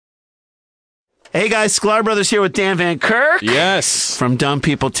Hey guys, Sklar Brothers here with Dan Van Kirk. Yes. From Dumb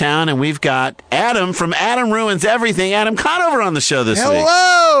People Town, and we've got Adam from Adam Ruins Everything. Adam Conover on the show this week.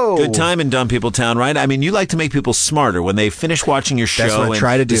 Hello! Good time in Dumb People Town, right? I mean, you like to make people smarter. When they finish watching your show That's what I and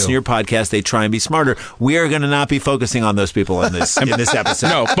try to do. listen to your podcast, they try and be smarter. We are going to not be focusing on those people in this episode.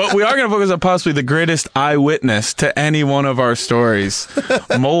 No, but we are going to focus on possibly the greatest eyewitness to any one of our stories.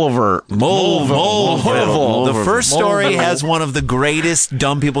 Mulver. Mulville. The first story has one of the greatest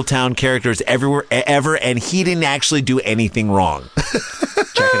Dumb People Town characters ever, and he didn't actually do anything wrong. Check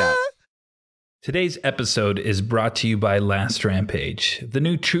it out. Today's episode is brought to you by Last Rampage, the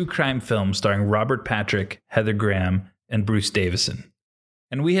new true crime film starring Robert Patrick, Heather Graham, and Bruce Davison.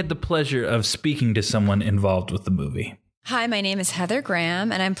 And we had the pleasure of speaking to someone involved with the movie. Hi, my name is Heather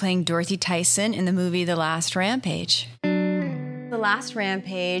Graham, and I'm playing Dorothy Tyson in the movie The Last Rampage. The Last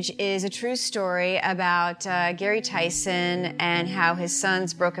Rampage is a true story about Gary Tyson and how his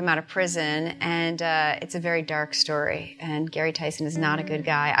sons broke him out of prison, and it's a very dark story, and Gary Tyson is not a good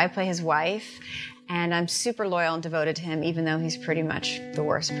guy. I play his wife, and I'm super loyal and devoted to him, even though he's pretty much the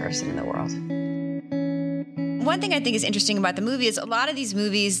worst person in the world. One thing I think is interesting about the movie is a lot of these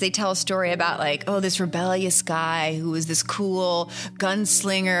movies, they tell a story about like, oh, this rebellious guy who was this cool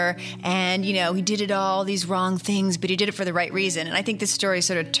gunslinger and, you know, he did these wrong things, but he did it for the right reason. And I think this story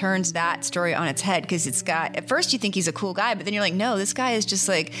sort of turns that story on its head because it's got, at first you think he's a cool guy, but then you're like, no, this guy is just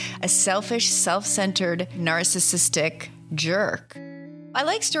like a selfish, self-centered, narcissistic jerk. I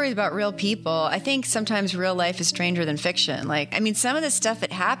like stories about real people. I think sometimes real life is stranger than fiction. Like, I mean, some of the stuff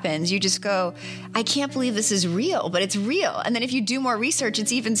that happens, you just go, I can't believe this is real, but it's real. And then if you do more research,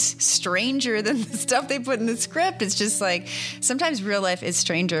 it's even stranger than the stuff they put in the script. It's just like, sometimes real life is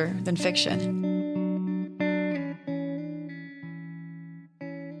stranger than fiction.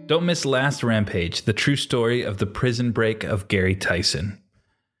 Don't miss Last Rampage, the true story of the prison break of Gary Tyson.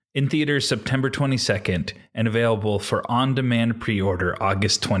 In theaters September 22nd and available for on-demand pre-order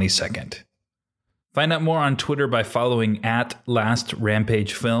August 22nd. Find out more on Twitter by following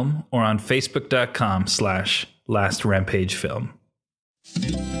 @LastRampageFilm or on Facebook.com/LastRampageFilm.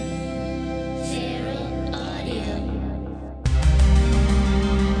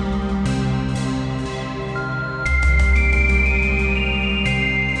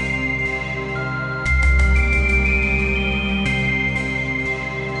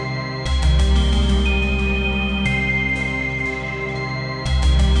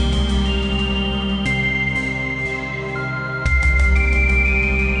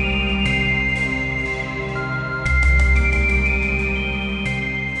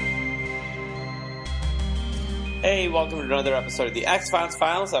 Hey, welcome to another episode of the X-Files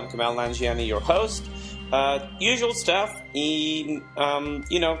Files. I'm Kamal Nanjiani, your host. Usual stuff. Send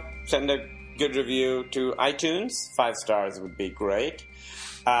a good review to iTunes. 5 stars would be great.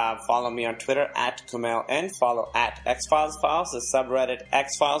 Follow me on Twitter @KamalN. Follow @X-Files Files. The subreddit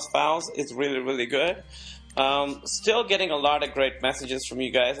X-Files Files is really, really good. Still getting a lot of great messages from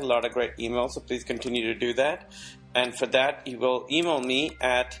you guys, a lot of great emails, so please continue to do that. And for that, you will email me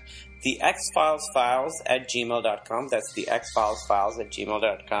at thexfilesfiles@gmail.com. That's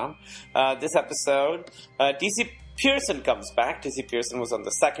thexfilesfiles@gmail.com. This episode, DC Pearson comes back. DC Pearson was on the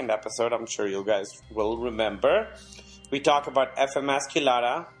second episode. I'm sure you guys will remember. We talk about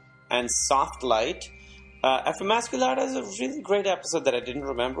Emasculata and Soft Light. Emasculata is a really great episode that I didn't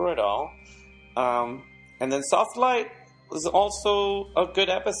remember at all. And then Soft Light was also a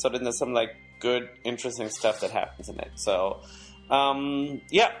good episode, and there's some like good, interesting stuff that happens in it. So,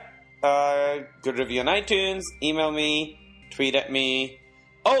 good review on iTunes, email me, tweet at me.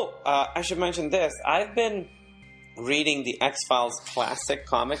 I should mention this. I've been reading the X-Files classic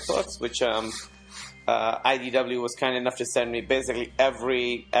comic books, which IDW was kind enough to send me basically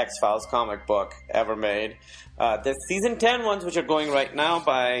every X-Files comic book ever made. The season 10 ones, which are going right now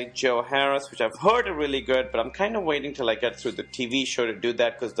by Joe Harris, which I've heard are really good, but I'm kind of waiting till I get through the TV show to do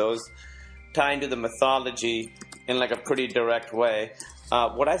that because those tie into the mythology in like a pretty direct way.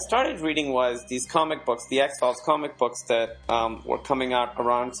 What I started reading was these comic books, the X-Files comic books that were coming out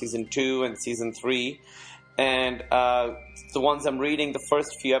around season 2 and season 3. And the ones I'm reading, the first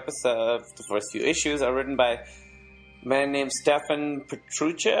few issues are written by a man named Stefan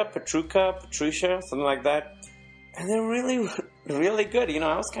Petruccia, something like that. And they're really, really good. You know,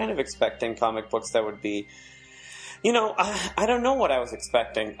 I was kind of expecting comic books that would be, I don't know what I was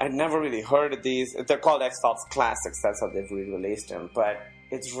expecting. I'd never really heard of these. They're called X-Files Classics. That's how they've re-released them. But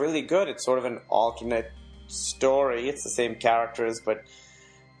it's really good. It's sort of an alternate story. It's the same characters, but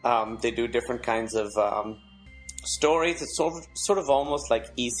they do different kinds of stories. It's sort of almost like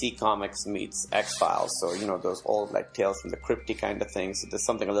EC Comics meets X-Files. So, those old like Tales from the Crypty kind of things. So there's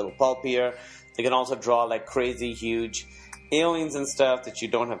something a little pulpier. They can also draw like crazy, huge aliens and stuff that you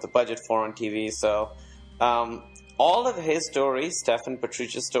don't have the budget for on TV. So, all of his stories, Stefan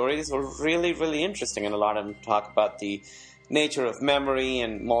Petrucci's stories, were really, really interesting. And a lot of them talk about the nature of memory,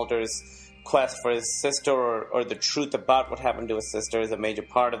 and Mulder's quest for his sister, or the truth about what happened to his sister is a major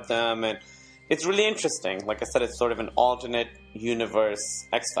part of them. And it's really interesting. Like I said, it's sort of an alternate universe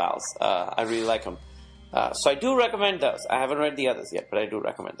X-Files. I really like them. So I do recommend those. I haven't read the others yet, but I do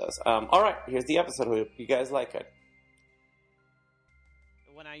recommend those. All right, here's the episode. Hope you guys like it.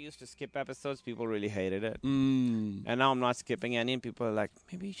 When I used to skip episodes, people really hated it. And now I'm not skipping any, and people are like,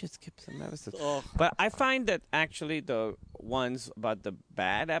 maybe you should skip some episodes. But I find that actually the ones about the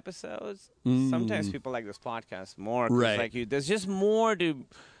bad episodes, sometimes people like this podcast more. 'Cause like there's just more to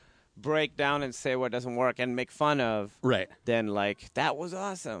break down and say what doesn't work and make fun of. Then like, that was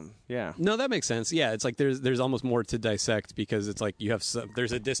awesome. Yeah. No, that makes sense. Yeah, it's like there's almost more to dissect, because it's like you have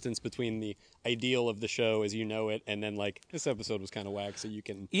there's a distance between the ideal of the show as you know it, and then like, this episode was kind of whack, so you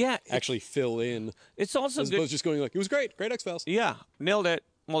can actually fill in. It's also as opposed to just going like, it was great X-Files. Yeah, nailed it.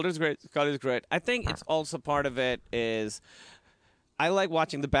 Mulder's great. Scully's great. I think it's also part of it is I like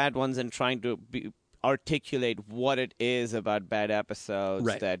watching the bad ones and trying to articulate what it is about bad episodes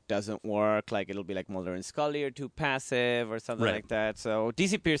that doesn't work. Like, it'll be like Mulder and Scully are too passive or something like that. So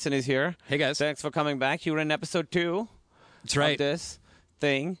DC Pearson is here. Hey guys, thanks for coming back. You were in episode 2. That's right. Of this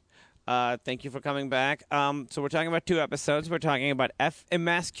thing. Thank you for coming back. So we're talking about 2 episodes. We're talking about F.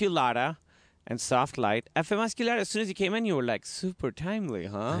 Emasculata and Soft Light. F. Emasculata, as soon as you came in, you were like, super timely,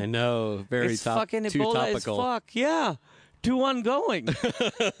 huh? I know. It's fucking Ebola topical. as fuck. Yeah. 2 ongoing.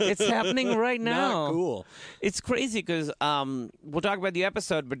 It's happening right now. Not cool. It's crazy because we'll talk about the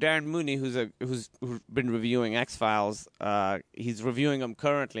episode, but Darren Mooney, who's been reviewing X-Files, he's reviewing them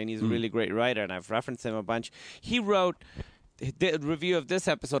currently, and he's a really great writer, and I've referenced him a bunch. He wrote the review of this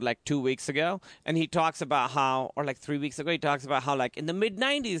episode like 2 weeks ago, and he talks about how, or like 3 weeks ago, he talks about how like in the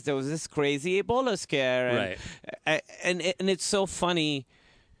mid-90s there was this crazy Ebola scare. And it's so funny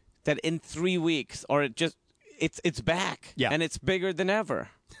that in 3 weeks, or it's back, and it's bigger than ever.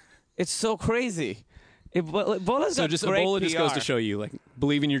 It's so crazy. Ebola just goes to show you, like,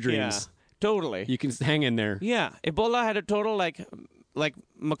 believe in your dreams. Yeah, totally. You can hang in there. Yeah, Ebola had a total like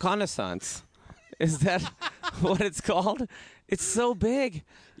reconnaissance. Is that what it's called? It's so big.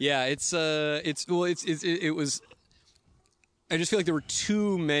 Yeah, it was. I just feel like there were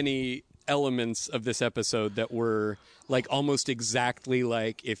too many elements of this episode that were like almost exactly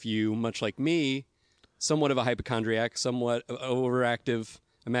like if you, much like me, somewhat of a hypochondriac, somewhat overactive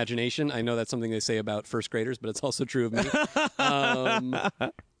imagination. I know that's something they say about first graders, but it's also true of me.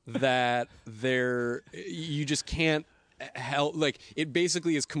 That you just can't help, like, it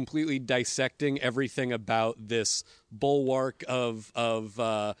basically is completely dissecting everything about this bulwark of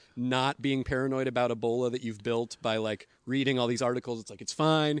not being paranoid about Ebola that you've built by like reading all these articles. It's like, it's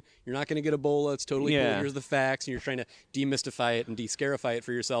fine, you're not going to get Ebola, it's totally cool, here's the facts, and you're trying to demystify it and de-scarify it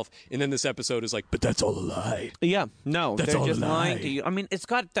for yourself. And then this episode is like, but that's all a lie. Yeah, no, that's they're all just a lie. lying to you. I mean, it's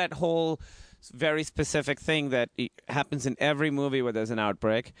got that whole very specific thing that happens in every movie where there's an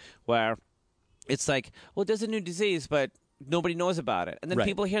outbreak, where it's like, well, there's a new disease, but nobody knows about it. And then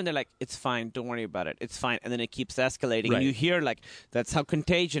people hear and they're like, it's fine, don't worry about it, it's fine. And then it keeps escalating. And you hear, like, that's how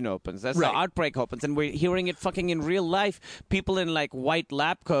Contagion opens. That's how Outbreak opens. And we're hearing it fucking in real life. People in, like, white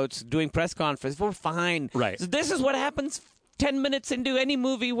lab coats doing press conference. We're fine. So this is what happens 10 minutes into any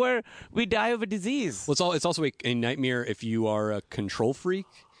movie where we die of a disease. Well, it's also a nightmare if you are a control freak,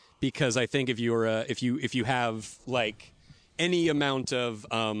 because I think if you have, like, any amount of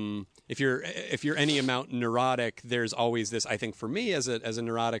if you're any amount neurotic, there's always this, I think for me as a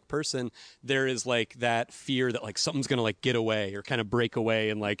neurotic person, there is like that fear that like something's going to like get away or kind of break away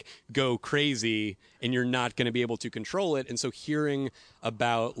and like go crazy, and you're not going to be able to control it. And so hearing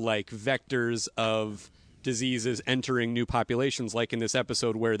about like vectors of diseases entering new populations, like in this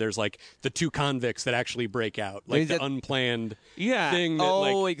episode where there's like the 2 convicts that actually break out, like the unplanned thing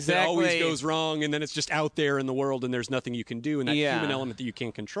that that always goes wrong, and then it's just out there in the world and there's nothing you can do, and that human element that you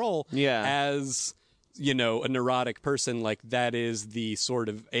can't control. As you know, a neurotic person, like, that is the sort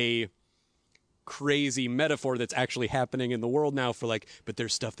of a crazy metaphor that's actually happening in the world now for like, but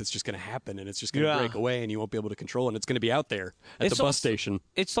there's stuff that's just going to happen and it's just going to break away and you won't be able to control it, and it's going to be out there at the bus station.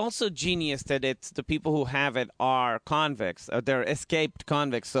 It's also genius that it's the people who have it are convicts. They're escaped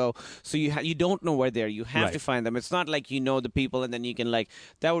convicts. So you don't know where they're. You have to find them. It's not like you know the people and then you can, like,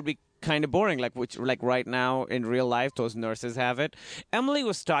 that would be kind of boring, like right now in real life those nurses have it. Emily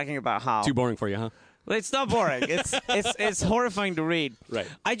was talking about how too boring for you, huh? Well, it's not boring. It's horrifying to read. Right.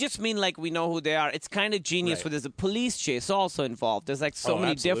 I just mean like we know who they are. It's kind of genius. Right. Where there's a police chase also involved. There's like so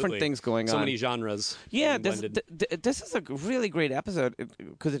many different things going on. So many genres. Yeah, blended. this is a really great episode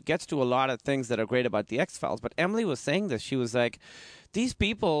because it gets to a lot of things that are great about the X-Files. But Emily was saying this. She was like, these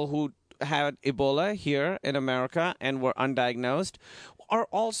people who had Ebola here in America and were undiagnosed are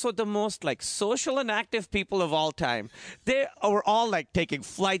also the most like social and active people of all time. They were all like taking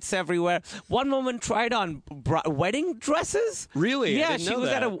flights everywhere. One woman tried on wedding dresses. Really? Yeah, I didn't she know was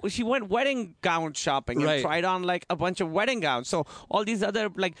that. she went wedding gown shopping and Right. tried on like a bunch of wedding gowns. So all these other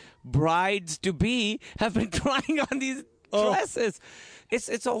like brides to be have been trying on these dresses.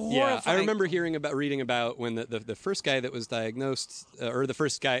 It's a horrifying. Yeah, I remember reading about when the first guy that was diagnosed, or the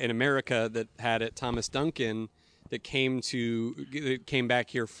first guy in America that had it, Thomas Duncan, that came back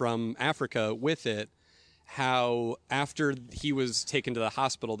here from Africa with it. How after he was taken to the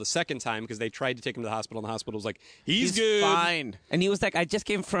hospital the second time, because they tried to take him to the hospital, and the hospital was like, he's good, fine, and he was like, I just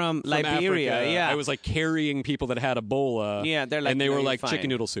came from Liberia. Africa. Yeah, I was like carrying people that had Ebola. Yeah, they're like, and they no, were you're like fine. chicken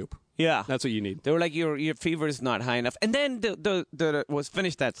noodle soup. Yeah, that's what you need. They were like, your fever is not high enough. And then the was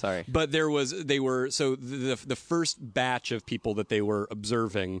finished that. Sorry, but the first batch of people that they were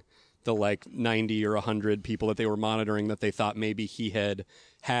observing, the like 90 or 100 people that they were monitoring that they thought maybe he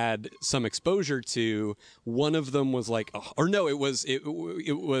had some exposure to, one of them was like,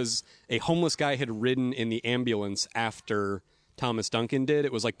 it was a homeless guy had ridden in the ambulance after Thomas Duncan did.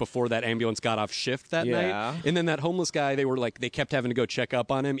 It was like before that ambulance got off shift that night. And then that homeless guy, they kept having to go check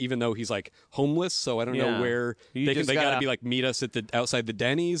up on him, even though he's like homeless. So I don't know where they got to be like, meet us outside the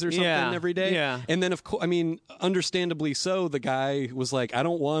Denny's or something every day. Yeah. And then understandably so, the guy was like, I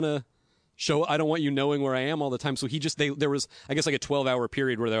don't want you knowing where I am all the time. So there was, I guess, like a 12-hour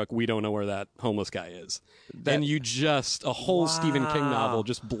period where they're like, we don't know where that homeless guy is. And a whole Stephen King novel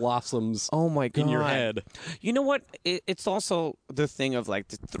just blossoms in your head. You know what? It's also the thing of like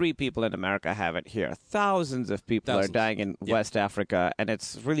the 3 people in America have it here. Thousands of people are dying in West Africa, and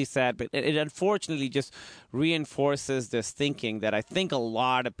it's really sad. But it unfortunately just reinforces this thinking that I think a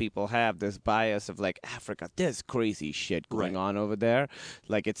lot of people have, this bias of like, Africa, there's crazy shit going on over there.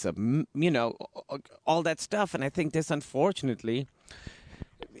 Like it's all that stuff. And I think this, unfortunately,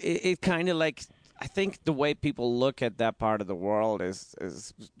 it kind of like, I think the way people look at that part of the world is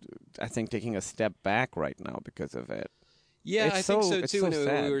I think taking a step back right now because of it. Yeah, I think so too. And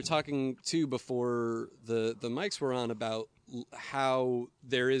sad. we were talking too before the mics were on about how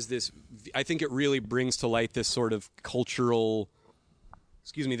there is this. I think it really brings to light this sort of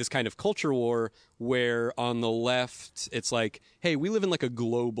this kind of culture war where on the left it's like, hey, we live in like a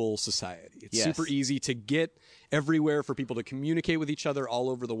global society. It's super easy to get everywhere, for people to communicate with each other all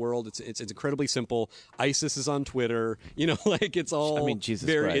over the world. It's incredibly simple. ISIS is on Twitter. Like it's all. I mean, Jesus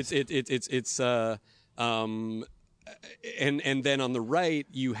very. Christ. And then on the right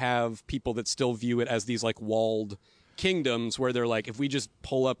you have people that still view it as these like walled kingdoms where they're like, if we just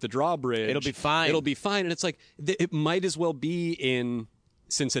pull up the drawbridge, it'll be fine. And it's like, it might as well be in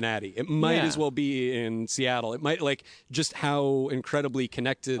Cincinnati. It might as well be in Seattle. It might, like, just how incredibly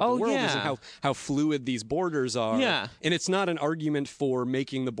connected the world is, and how fluid these borders are. Yeah. And it's not an argument for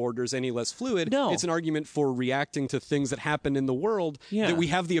making the borders any less fluid. No. It's an argument for reacting to things that happen in the world that we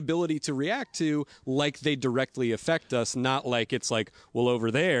have the ability to react to, like they directly affect us, not like it's like, well,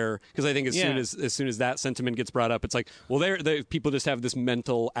 over there. Because I think as soon as that sentiment gets brought up, it's like, well, people just have this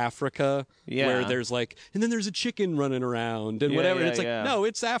mental Africa where there's like, and then there's a chicken running around and whatever. And it's like, no,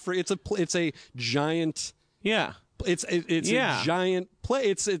 it's Africa. It's a giant. Yeah. It's a giant play.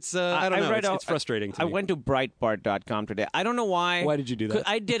 It's I don't know. It's frustrating to me. I went to Breitbart.com today. I don't know why. Why did you do that?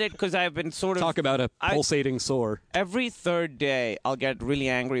 I did it because I've been sort of talk about a pulsating sore. Every third day, I'll get really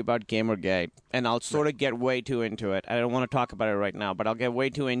angry about Gamergate, and I'll sort of get way too into it. I don't want to talk about it right now, but I'll get way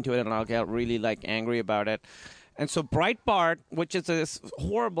too into it, and I'll get really like angry about it. And so Breitbart, which is this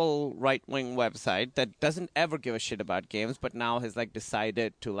horrible right-wing website that doesn't ever give a shit about games, but now has like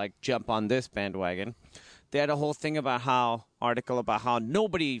decided to like jump on this bandwagon. They had a whole thing about article about how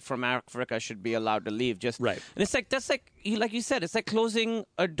nobody from Africa should be allowed to leave. Just right. And it's like, that's like you said, it's like closing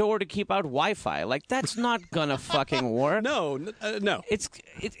a door to keep out Wi-Fi. Like that's not gonna fucking work. No.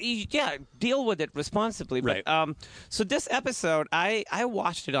 Deal with it responsibly. Right. But, so this episode, I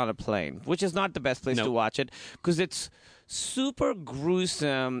watched it on a plane, which is not the best place to watch it because it's super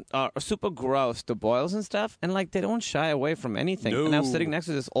gruesome, super gross, the boils and stuff, and like they don't shy away from anything. No. And I was sitting next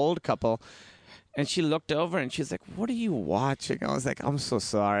to this old couple. And she looked over and she's like, "What are you watching?" I was like, "I'm so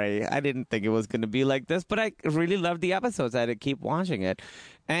sorry. I didn't think it was going to be like this, but I really loved the episodes. I had to keep watching it.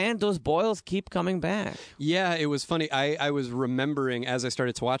 And those boils keep coming back." Yeah, it was funny. I was remembering as I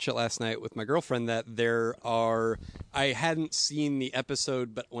started to watch it last night with my girlfriend that I hadn't seen the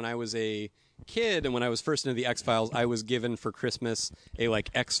episode, but when I was a kid and when I was first into the X-Files, I was given for Christmas a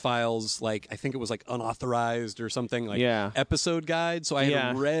X-Files, I think it was unauthorized or something, episode guide. So I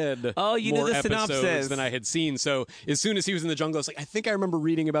had read you knew more the episodes synopsis than I had seen. So as soon as he was in the jungle, I was like, I think I remember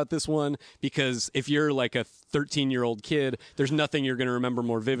reading about this one, because if you're a 13-year-old kid, there's nothing you're going to remember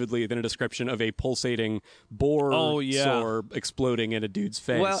more vividly than a description of a pulsating boar sore exploding in a dude's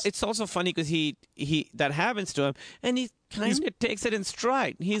face. Well, it's also funny because he that happens to him, and he kind of takes it in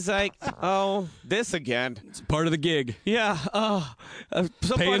stride. He's like, "Oh, this again." It's part of the gig. Yeah. Oh, some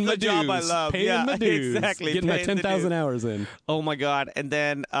part Paying of my the job I dues. love. Paying yeah, my dues. exactly. Getting my Paying the 10,000 dues. hours in. Oh my God! And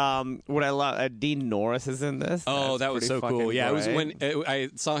then what I love, Dean Norris is in this. Oh, that was pretty so cool. fucking Yeah, it was great. when I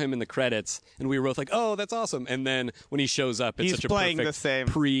saw him in the credits, and we were both like, "Oh, that's awesome!" And then when he shows up, it's He's such a playing perfect the same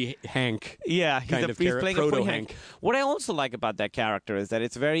pre-Hank. Yeah, kind of he's playing a proto-Hank. Hank. What I also like about that character is that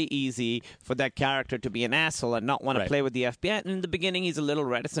it's very easy for that character to be an asshole and not want to play with the FBI. And in the beginning, he's a little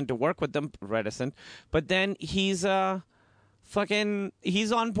reticent to work with them, but then he's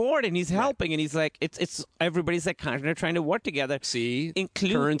he's on board and he's helping, and he's like, it's everybody's kind of trying to work together. See,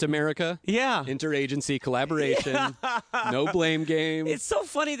 current America, interagency collaboration, no blame game. It's so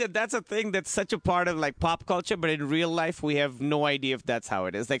funny that that's a thing that's such a part of pop culture, but in real life we have no idea if that's how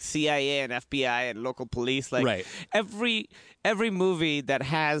it is. CIA and FBI and local police, every movie that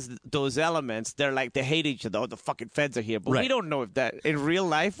has those elements, they're they hate each other. Oh, the fucking feds are here, but we don't know if that in real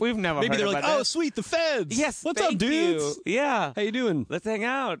life we've never. Maybe heard they're about "Oh, that. sweet, the feds. Yes, what's up, thank dudes? you. Yeah, how you doing? Let's hang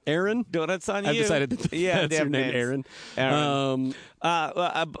out. Aaron, donuts on I've you. decided that the feds are named Aaron.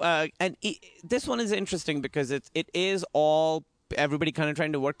 This one is interesting because it is all everybody kind of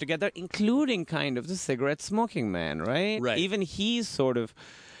trying to work together, including kind of the cigarette smoking man, right? Right. Even he's sort of.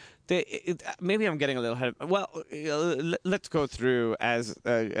 Maybe I'm getting a little ahead. Let's go through as.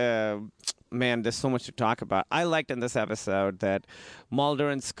 Man, there's so much to talk about. I liked in this episode that Mulder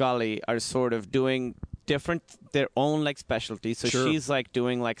and Scully are sort of doing their own specialties. So she's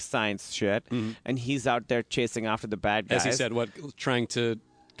doing science shit, and he's out there chasing after the bad guys. As he said, trying to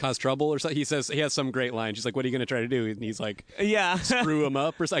cause trouble or something. He has some great line. She's like, "What are you going to try to do?" And he's like, screw him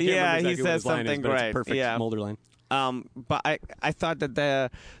up or something. I can't remember exactly he what says his line something is, but great. it's a perfect Mulder line. But I thought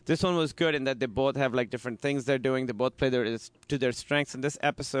that this one was good in that they both have different things they're doing. They both play to their strengths. And this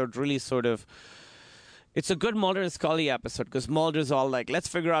episode really it's a good Mulder and Scully episode because Mulder's all let's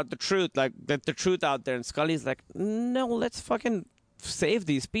figure out the truth, get the truth out there. And Scully's like, no, let's fucking save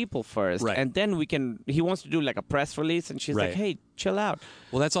these people first. Right. And then he wants to do a press release. And she's like, hey, chill out.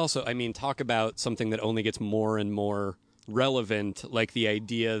 Well, that's also, talk about something that only gets more and more relevant, the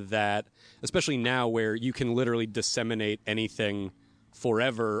idea that, especially now where you can literally disseminate anything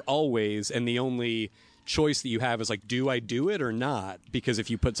forever, always, and the only choice that you have is do I do it or not? Because if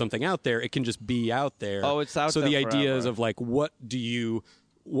you put something out there, it can just be out there. Oh, it's out so there the ideas forever. of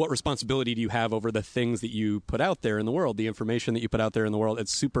what responsibility do you have over the things that you put out there in the world, the information that you put out there in the world?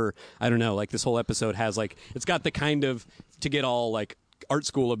 It's super, I don't know, this whole episode has it's got the kind of, to get all art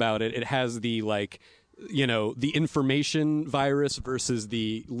school about it, it has the the information virus versus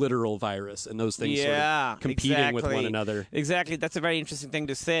the literal virus, and those things sort of competing with one another. Exactly. That's a very interesting thing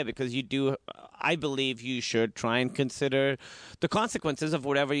to say because I believe you should try and consider the consequences of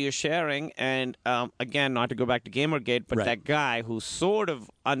whatever you're sharing. And again, not to go back to Gamergate, but that guy who sort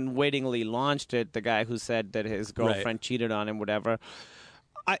of unwittingly launched it, the guy who said that his girlfriend cheated on him, whatever.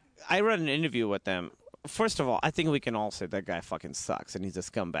 I read an interview with them. First of all, I think we can all say that guy fucking sucks and he's a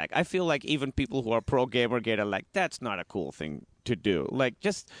scumbag. I feel like even people who are pro Gamergate are like, that's not a cool thing to do.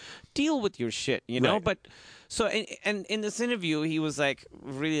 Just deal with your shit, you know? But so, and in this interview, he was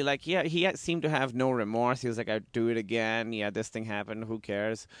really he seemed to have no remorse. He was like, I'd do it again. Yeah, this thing happened. Who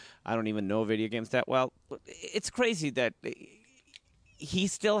cares? I don't even know video games that well. It's crazy that he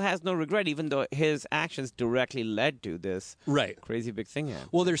still has no regret, even though his actions directly led to this crazy big thing happening.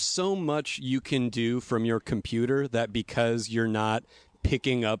 Well, there's so much you can do from your computer that because you're not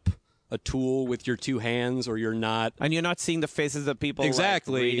picking up a tool with your two hands, or you're not, and you're not seeing the faces of people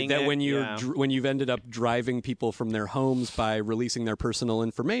exactly that it. when you've ended up driving people from their homes by releasing their personal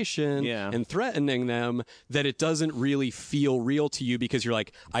information and threatening them, that it doesn't really feel real to you because you're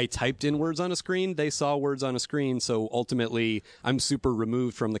like, I typed in words on a screen, they saw words on a screen, so ultimately I'm super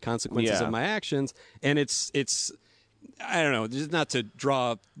removed from the consequences of my actions. And it's I don't know, just not to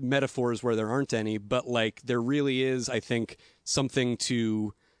draw metaphors where there aren't any, but there really is, I think, something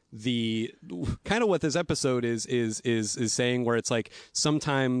to the kind of what this episode is saying, where it's like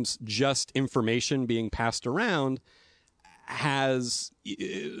sometimes just information being passed around has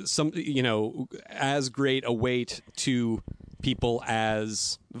some, as great a weight to people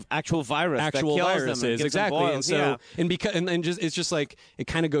as actual virus, actual that kills viruses, them and gives them exactly. boils, And so, yeah. and because, and just it's just like it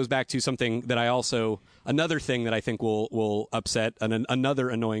kind of goes back to something that I also another thing that I think will upset another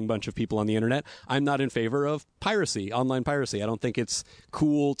annoying bunch of people on the internet. I'm not in favor of piracy, online piracy. I don't think it's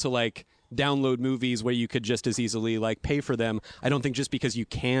cool to like download movies where you could just as easily like pay for them. I don't think just because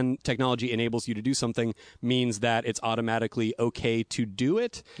technology enables you to do something means that it's automatically okay to do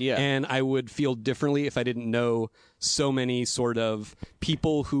it. Yeah. And I would feel differently if I didn't know so many sort of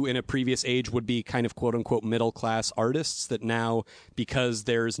people who in a previous age would be kind of quote unquote middle class artists that now, because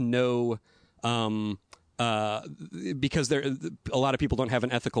there's no, because a lot of people don't have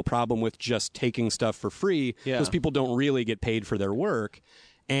an ethical problem with just taking stuff for free. Yeah. Those people don't really get paid for their work.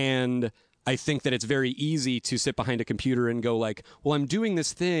 And I think that it's very easy to sit behind a computer and go like, well, I'm doing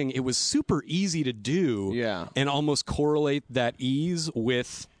this thing. It was super easy to do. Yeah. And almost correlate that ease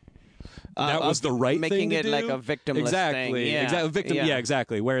with that was the right making thing to it do. like a victimless exactly. thing. Yeah. Exactly. Yeah. Yeah,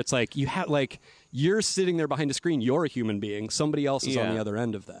 exactly. Where it's like you have like you're sitting there behind a screen. You're a human being. Somebody else is on Yeah. the other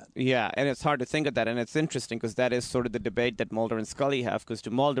end of that. Yeah, and it's hard to think of that, and it's interesting because that is sort of the debate that Mulder and Scully have. Because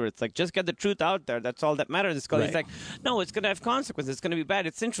to Mulder, it's like, just get the truth out there. That's all that matters. And Scully's Right. like, no, it's going to have consequences. It's going to be bad.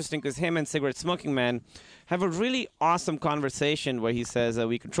 It's interesting because him and Cigarette Smoking Man have a really awesome conversation where he says,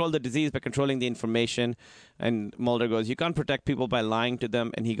 we control the disease by controlling the information. And Mulder goes, you can't protect people by lying to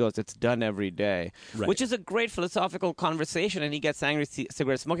them. And he goes, it's done every day. Right. Which is a great philosophical conversation. And he gets angry.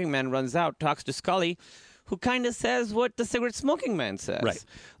 Cigarette Smoking Man runs out, talks to Scully, who kind of says what the Cigarette Smoking Man says. Right.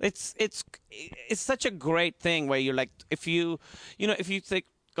 It's such a great thing where you're like, if you think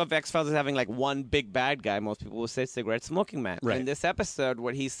of X-Files as having like one big bad guy, most people will say Cigarette Smoking Man. Right. In this episode,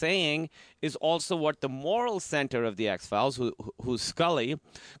 what he's saying is also what the moral center of the X-Files, who's Scully,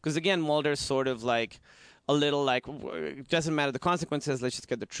 because again, Mulder's sort of like a little like, it doesn't matter the consequences, let's just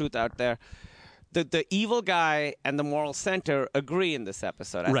get the truth out there. The evil guy and the moral center agree in this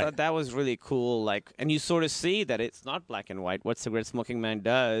episode. I Right. thought that was really cool. Like, and you sort of see that it's not black and white. What Cigarette Smoking Man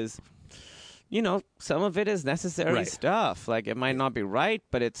does, some of it is necessary Right. stuff. Like, it might not be right,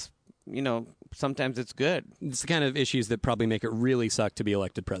 but it's, sometimes it's good. It's the kind of issues that probably make it really suck to be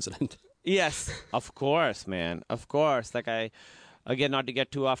elected president. Yes, of course, man. Of course. Like, again, not to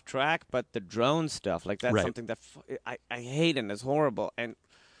get too off track, but the drone stuff, like that's Right. something that I hate and is horrible. And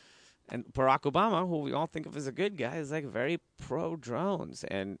Barack Obama, who we all think of as a good guy, is like very pro drones.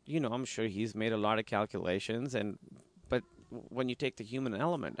 And, I'm sure he's made a lot of calculations. But when you take the human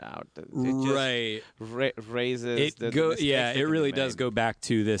element out, it just Right. raises the mistakes Yeah, that it can really be does made. go back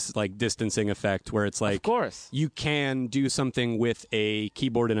to this like distancing effect where it's like, Of course. you can do something with a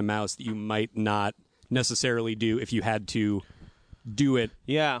keyboard and a mouse that you might not necessarily do if you had to do it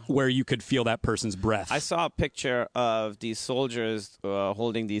Yeah. where you could feel that person's breath. I saw a picture of these soldiers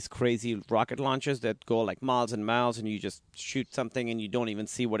holding these crazy rocket launchers that go like miles and miles, and you just shoot something and you don't even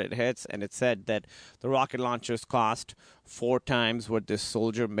see what it hits. And it said that the rocket launchers cost 4 times what this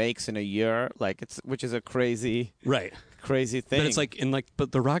soldier makes in a year. Which is a crazy Right. thing. But it's like,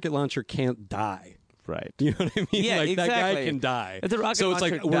 but the rocket launcher can't die. right. You know what I mean? Yeah, like that guy exactly. can die. If the rocket so it's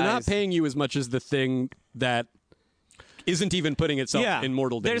like, launcher we're not dies- paying you as much as the thing that isn't even putting itself in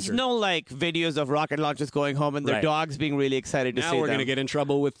mortal danger. There's no like videos of rocket launchers going home and their Right. dogs being really excited to now see we're them. gonna get in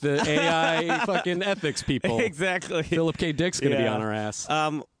trouble with the AI fucking ethics people. Exactly. Philip K. Dick's gonna be Yeah. on our ass.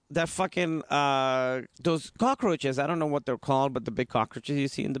 That fucking those cockroaches. I don't know what they're called, but the big cockroaches you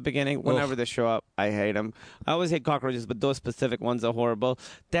see in the beginning, whenever they show up, I hate them. I always hate cockroaches, but those specific ones are horrible.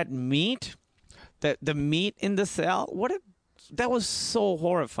 That meat, the meat in the cell. That was so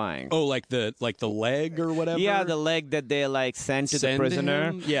horrifying. Oh, like the leg or whatever. Yeah, the leg that they like send to the Send prisoner.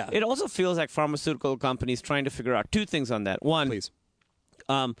 him? Yeah. It also feels like pharmaceutical companies trying to figure out 2 things on that. One, Please.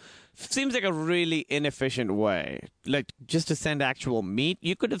 seems like a really inefficient way. Like, just to send actual meat,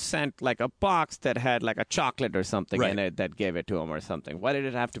 you could have sent like a box that had like a chocolate or something Right. in it that gave it to him or something. Why did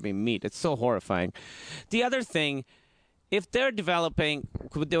it have to be meat? It's so horrifying. The other thing, if they're developing,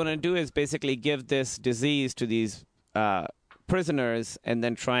 what they want to do is basically give this disease to these prisoners and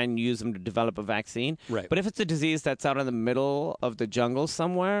then try and use them to develop a vaccine. Right. But if it's a disease that's out in the middle of the jungle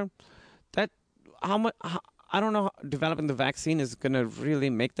somewhere, I don't know, developing the vaccine is going to really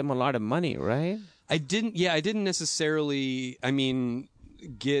make them a lot of money, right? I didn't necessarily,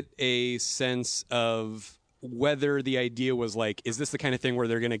 get a sense of whether the idea was like, is this the kind of thing where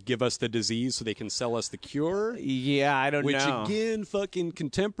they're going to give us the disease so they can sell us the cure? Yeah, I don't Which know. again, fucking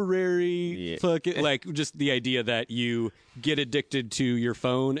contemporary, fucking like just the idea that you get addicted to your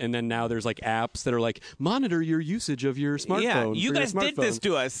phone, and then now there's like apps that are like monitor your usage of your smartphone. Yeah, you for your guys did this smartphone.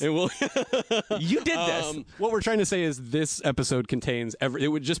 to us. It will. You did this. What we're trying to say is this episode contains it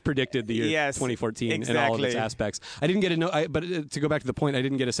would just predicted the year Yes, 2014 in all of its exactly. aspects. I didn't get a no, but to go back to the point, I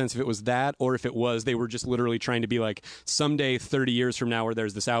didn't get a sense if it was that or if it was they were just literally trying to be like, someday 30 years from now where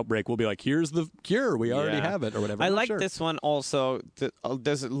there's this outbreak, we'll be like, here's the cure, we already Yeah. have it, or whatever. I I'm not like sure. this one also.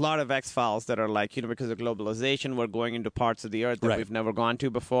 There's a lot of X-Files that are like, because of globalization, we're going into parts of the earth that Right. we've never gone to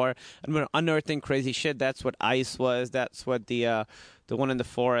before, and we're unearthing crazy shit. That's what ICE was. That's what the one in the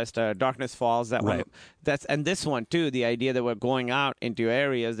forest, Darkness Falls. That Right. one. And this one too. The idea that we're going out into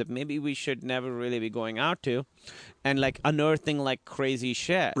areas that maybe we should never really be going out to, and like unearthing like crazy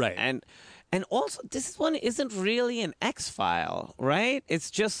shit. Right. And also, this one isn't really an X-File, right? It's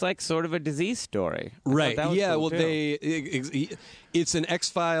just like sort of a disease story. I thought Right. that was Yeah. cool, Well, too. it's an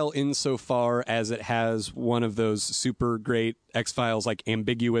X-File insofar as it has one of those super great X-Files, like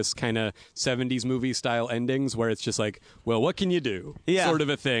ambiguous kind of 70s movie style endings where it's just like, well, what can you do? Yeah. Sort of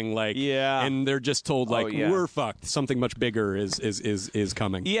a thing. Like, Yeah. And they're just told like, Oh, yeah. we're fucked. Something much bigger is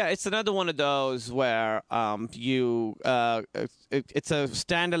coming. Yeah, it's another one of those where it's a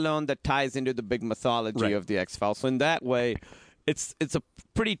standalone that ties into the big mythology Right. of the X-Files. So in that way, it's a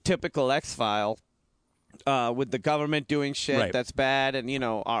pretty typical X-File. With the government doing shit Right. that's bad, and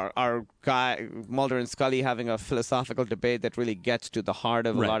our guy Mulder and Scully having a philosophical debate that really gets to the heart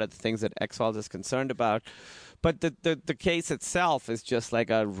of Right. a lot of the things that X-Files is concerned about. But the case itself is just like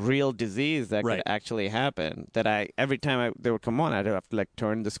a real disease that Right. could actually happen. That every time they would come on, I'd have to like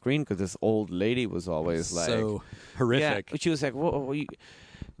turn the screen because this old lady was always like So horrific. Yeah, she was like, "Whoa."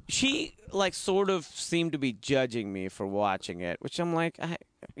 She like sort of seemed to be judging me for watching it, which I'm like,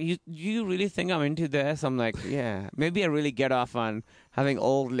 you really think I'm into this? I'm like, yeah, maybe I really get off on having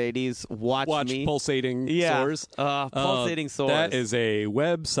old ladies watch me. pulsating sores. Pulsating sores. That is a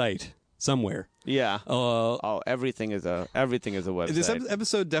website somewhere. Yeah. Everything is a website. This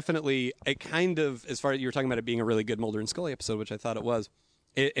episode definitely, it kind of, as far as you were talking about it being a really good Mulder and Scully episode, which I thought it was,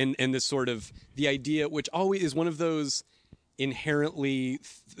 and this sort of the idea, which always is one of those inherently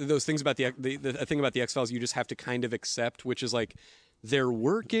those things about the thing about the X-Files you just have to kind of accept, which is like they're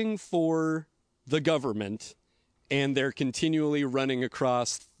working for the government and they're continually running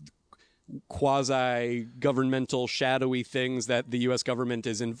across quasi-governmental shadowy things that the U.S. government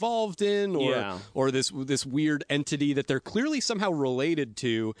is involved in, or this weird entity that they're clearly somehow related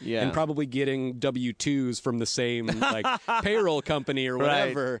to, and probably getting W-2s from the same like payroll company or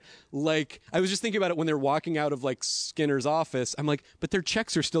whatever. Right. Like I was just thinking about it when they're walking out of like Skinner's office. I'm like, but their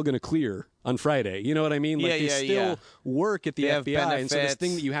checks are still going to clear on Friday. You know what I mean? Like they still work at the FBI, and so this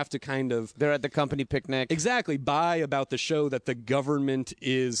thing that you have to kind of they're at the company picnic. Exactly. Buy about the show that the government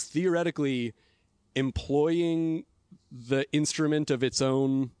is theoretically employing the instrument of its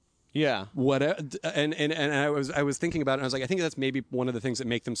own whatever. And I was thinking about it, and I was like, I think that's maybe one of the things that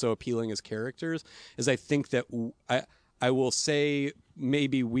make them so appealing as characters is I think that I will say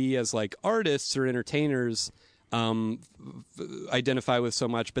maybe we as like artists or entertainers identify with so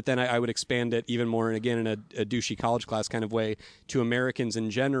much, but then I would expand it even more, and again in a douchey college class kind of way, to Americans in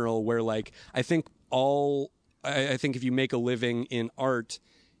general, where like I think if you make a living in art,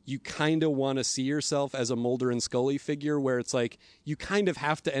 you kind of want to see yourself as a Mulder and Scully figure, where it's like you kind of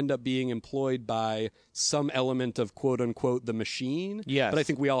have to end up being employed by some element of quote unquote the machine. Yes. But I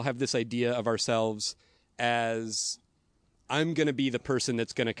think we all have this idea of ourselves as, I'm going to be the person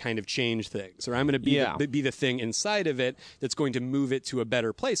that's going to kind of change things, or I'm going to be the thing inside of it that's going to move it to a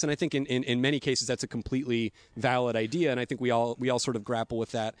better place. And I think in many cases that's a completely valid idea, and I think we all sort of grapple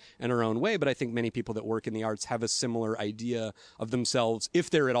with that in our own way. But I think many people that work in the arts have a similar idea of themselves, if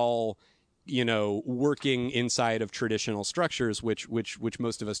they're at all, working inside of traditional structures, which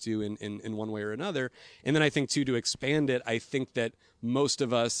most of us do in one way or another. And then I think too, to expand it, I think that most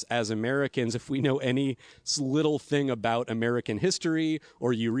of us as Americans, if we know any little thing about American history,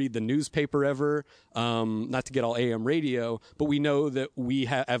 or you read the newspaper ever, not to get all AM radio, but we know that we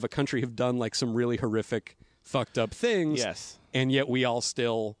have a country have done like some really horrific, fucked up things. Yes. And yet we all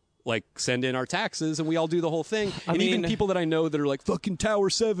still like send in our taxes and we all do the whole thing. Even people that I know that are like, fucking Tower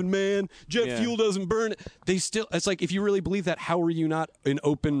 7, man, jet fuel doesn't burn. They still, it's like, if you really believe that, how are you not in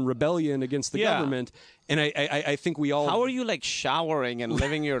open rebellion against the government? And I think we all... How are you like showering and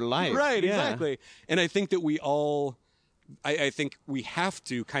living your life? Right, exactly. And I think that we all I think we have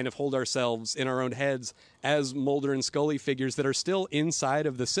to kind of hold ourselves in our own heads as Mulder and Scully figures that are still inside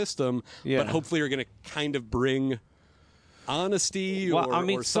of the system, but hopefully are going to kind of bring honesty or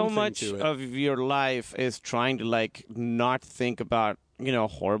so something much to it. of your life is trying to like not think about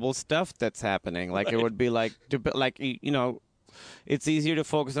horrible stuff that's happening. Like it would be like it's easier to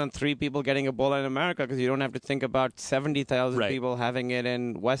focus on 3 people getting Ebola in America because you don't have to think about 70,000 people having it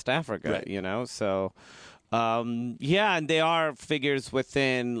in West Africa. So. And they are figures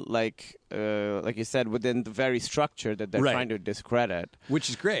within, like you said, within the very structure that they're trying to discredit. Which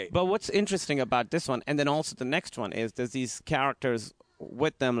is great. But what's interesting about this one, and then also the next one, is there's these characters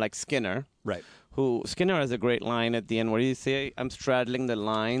with them, like Skinner. Right. Who Skinner has a great line at the end where you say, "I'm straddling the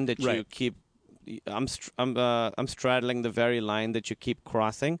line that you keep." I'm straddling the very line that you keep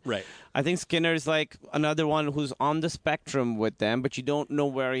crossing. Right. I think Skinner's like another one who's on the spectrum with them, but you don't know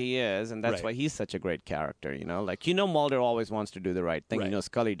where he is, and that's why he's such a great character. Like Mulder always wants to do the right thing. Right.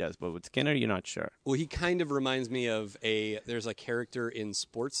 Scully does, but with Skinner, you're not sure. Well, he kind of reminds me of there's a character in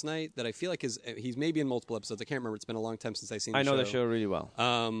Sports Night that I feel like he's maybe in multiple episodes. I can't remember. It's been a long time since I've seen. I know the show really well.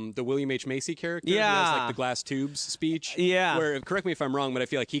 The William H. Macy character. Yeah. Who has like the glass tubes speech. Yeah. Where, correct me if I'm wrong, but I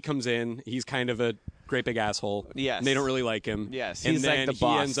feel like he comes in. He's kind of a great big asshole. Yes. And they don't really like him. Yes. And He's then like the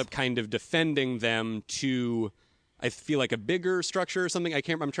boss. he ends up kind of defending them to, I feel like, a bigger structure or something. I'm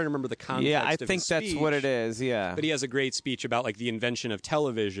trying to remember the context. Yeah, I of think his that's speech. what it is. Yeah. But he has a great speech about like the invention of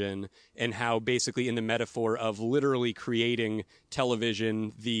television and how basically in the metaphor of literally creating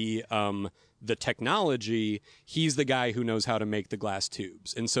television, the technology, he's the guy who knows how to make the glass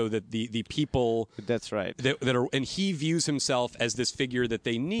tubes. And so that the people that's right that are, and he views himself as this figure that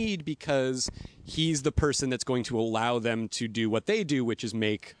they need because he's the person that's going to allow them to do what they do, which is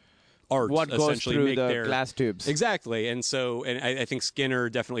make art, what goes essentially through make the their glass tubes. Exactly. And so, and I think Skinner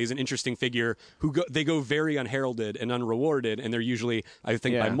definitely is an interesting figure who they go very unheralded and unrewarded, and they're usually, I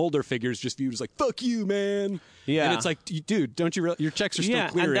think, by Mulder figures just viewed as like, fuck you, man. Yeah. And it's like, dude, don't you your checks are still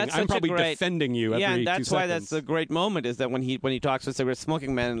clearing. And that's I'm probably great, defending you every 2 and that's seconds. why that's a great moment, is that when he talks to cigarette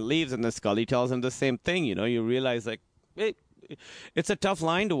smoking man and leaves, and the Scully tells him the same thing. You realize like it's a tough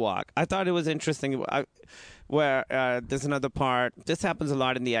line to walk. I thought it was interesting where there's another part. This happens a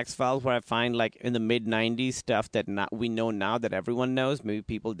lot in the X-Files, where I find like in the mid-'90s stuff that we know now that everyone knows. Maybe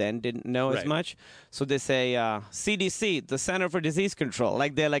people then didn't know as much. So they say CDC, the Center for Disease Control.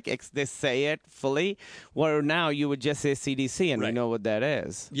 Like they say it fully. Where now you would just say CDC and you know what that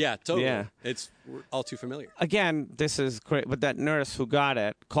is. Yeah, totally. Yeah. We're all too familiar. Again, this is great. But that nurse who got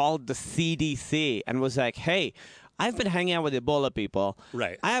it called the CDC and was like, hey, I've been hanging out with Ebola people.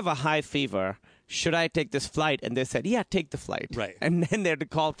 Right. I have a high fever. Should I take this flight? And they said, yeah, take the flight. Right. And then they had to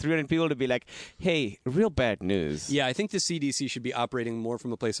call 300 people to be like, hey, real bad news. Yeah, I think the CDC should be operating more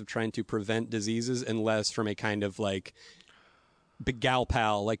from a place of trying to prevent diseases and less from a kind of like big gal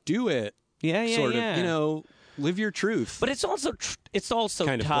pal, like do it. Yeah, sort of, live your truth. But it's also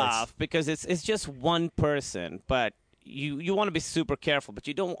Kind of tough because it's just one person, but you want to be super careful, but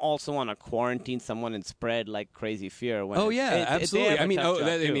you don't also want to quarantine someone and spread like crazy fear. When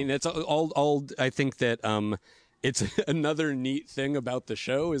absolutely. That's all. I think that it's another neat thing about the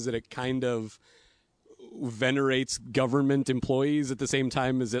show is that it kind of venerates government employees at the same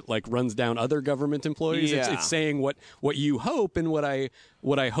time as it like runs down other government employees. Yeah. It's saying what you hope, and what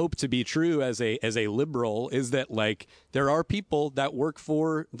I hope to be true as a liberal is that like there are people that work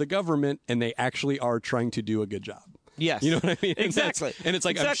for the government and they actually are trying to do a good job. Yes. You know what I mean? Exactly. And it's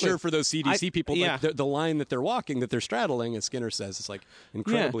like, exactly. I'm sure for those CDC people, like the line that they're walking, that they're straddling, as Skinner says, it's like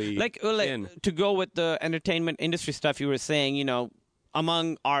incredibly thin. To go with the entertainment industry stuff you were saying,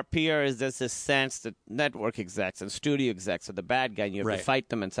 among our peers, there's this sense that network execs and studio execs are the bad guy, and you have to fight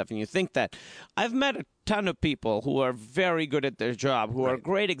them and stuff. And you think that. I've met a ton of people who are very good at their job, who are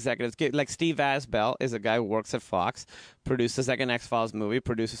great executives. Like Steve Asbell is a guy who works at Fox, produces like an X-Files movie,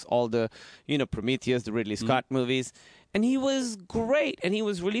 produces all the, Prometheus, the Ridley Scott movies. And he was great, and he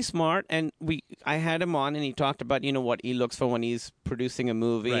was really smart. And I had him on, and he talked about what he looks for when he's producing a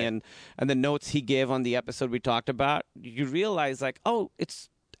movie, and the notes he gave on the episode we talked about. You realize like,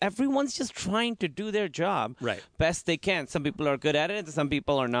 everyone's just trying to do their job best they can. Some people are good at it, and some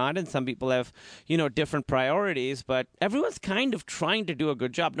people are not, and some people have different priorities. But everyone's kind of trying to do a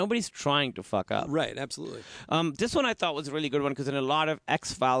good job. Nobody's trying to fuck up. Right, absolutely. This one I thought was a really good one because in a lot of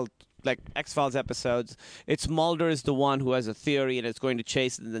X-Files episodes, it's Mulder is the one who has a theory and it's going to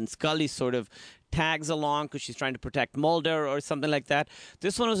chase it, and then Scully sort of tags along because she's trying to protect Mulder or something like that.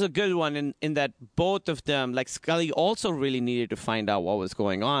 This one was a good one in that both of them, like Scully also really needed to find out what was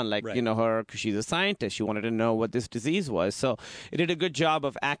going on. Like, Right. you know, her, because she's a scientist, she wanted to know what this disease was. So it did a good job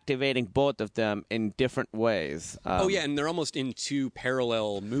of activating both of them in different ways. Oh yeah, and they're almost in two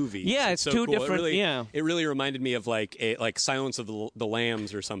parallel movies. Yeah, it's so two cool. different- It really reminded me of like Silence of the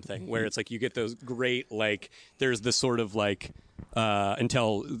Lambs or something, where it's like you get those great like there's this sort of like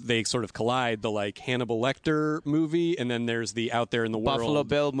until they sort of collide, the like Hannibal Lecter movie, and then there's the Out There in the Buffalo World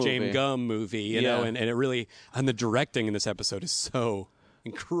Bill movie. James Gumb movie, you know, and it really, and the directing in this episode is so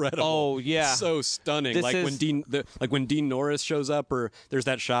incredible. Oh, yeah. So stunning. This Like is- when Dean Norris shows up, or there's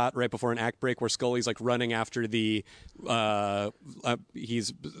that shot right before an act break where Scully's like running after the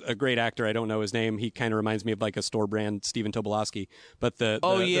he's a great actor, I don't know his name. He kind of reminds me of like a store brand Stephen Tobolowsky, but the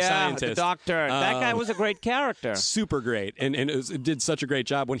scientist, the doctor. That guy was a great character. super great, and it did such a great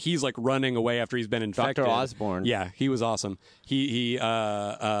job when he's like running away after he's been infected. Dr. Osborne. Yeah, he was awesome. He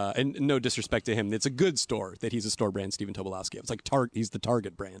and no disrespect to him, it's a good store that he's a store brand Stephen Tobolowsky. It's like he's the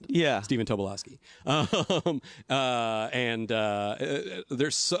Target brand. Yeah. Stephen Tobolowsky.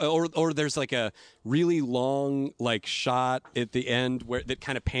 There's like a really long like shot at the end where that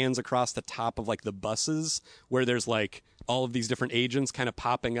kind of pans across the top of like the buses where there's like all of these different agents kind of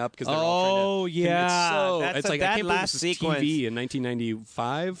popping up because they're all trying to. yeah. It's like that I can't believe last this was sequence. TV in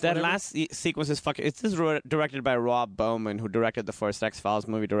 1995. That whatever. last sequence is fucking. It's just directed by Rob Bowman, who directed the first X-Files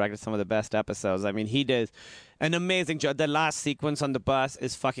movie, directed some of the best episodes. I mean, he did an amazing job. The last sequence on the bus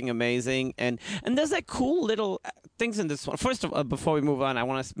is fucking amazing, and there's like cool little things in this one. First of all, before we move on, I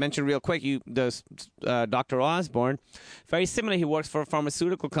want to mention real quick. Dr. Osborne, very similar. He works for a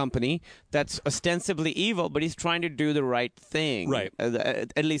pharmaceutical company that's ostensibly evil, but he's trying to do the right thing, Right.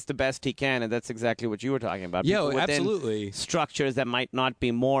 At least the best he can, and that's exactly what you were talking about. Yeah, People within absolutely. Structures that might not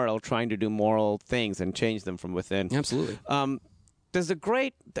be moral, trying to do moral things and change them from within. Absolutely. There's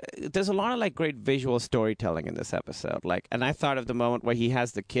a lot of like great visual storytelling in this episode. Like, and I thought of the moment where he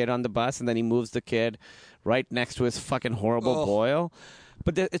has the kid on the bus and then he moves the kid right next to his fucking horrible boil.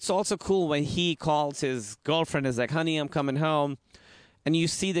 But it's also cool when he calls his girlfriend and is like, honey, I'm coming home. And you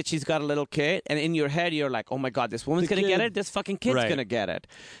see that she's got a little kid, and in your head you're like, "Oh my God, this woman's gonna get it. This fucking kid's Right. gonna get it."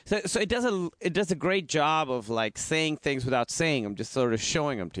 So it does a great job of like saying things without saying them, just sort of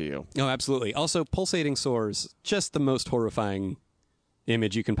showing them to you. Oh, absolutely. Also, pulsating sores, just the most horrifying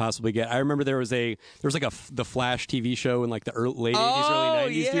image you can possibly get. I remember there was the Flash TV show in like the late 80s, early 90s.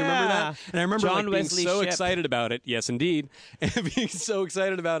 Do you remember yeah. that? And I remember John like being Wesley so Shipp. excited about it. Yes, indeed. And being so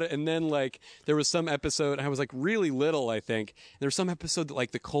excited about it. And then like there was some episode, I was like really little, I think. There was some episode that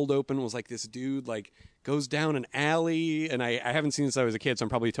like the cold open was like this dude like goes down an alley, and I haven't seen this since I was a kid, so I'm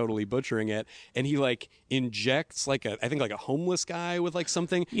probably totally butchering it. And he like injects like a homeless guy with like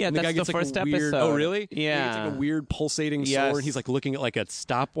something. Yeah, and the that's guy gets the like first a weird. episode. Oh, really? Yeah. He gets like a weird pulsating Yes. sore, and he's like looking at like a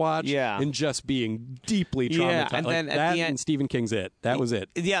stopwatch. Yeah. And just being deeply traumatized. Yeah, and Like, then at that the end- and Stephen King's It. That was it.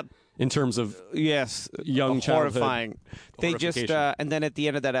 Yeah. In terms of Yes, young childhood horrifying. They just horrification. and then at the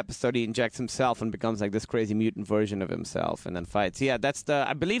end of that episode, he injects himself and becomes like this crazy mutant version of himself, and then fights. Yeah,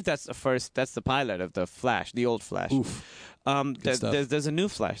 I believe that's the pilot of the Flash, the old Flash. Oof. There's a new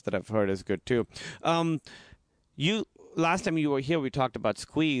Flash that I've heard is good too. Last time you were here, we talked about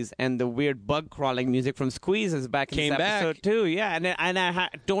Squeeze, and the weird bug crawling music from Squeeze is back in Came this back. episode too. Yeah, and I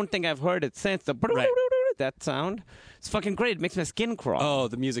don't think I've heard it since. Right. That sound, it's fucking great. It makes my skin crawl. Oh,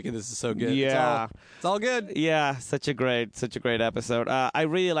 the music in this is so good. Yeah. It's all good. Yeah, such a great episode. I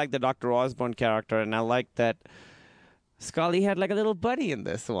really like the Dr. Osborne character, and I like that Scully had like a little buddy in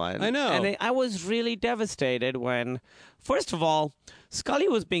this one. I know. And I was really devastated when, first of all, Scully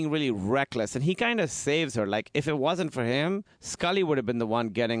was being really reckless, and he kind of saves her. Like, if it wasn't for him, Scully would have been the one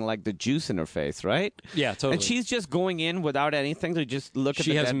getting like the juice in her face, right? Yeah, totally. And she's just going in without anything to just look at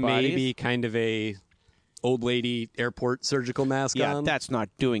She the has dead bodies. maybe kind of a old lady airport surgical mask Yeah, on. that's not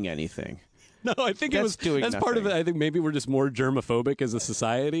doing anything. No, I think That's doing that's part of it. nothing. I think maybe we're just more germophobic as a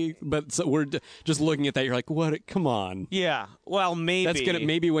society, but so we're just looking at that. You're like, what? Come on. Yeah, well, maybe. That's gonna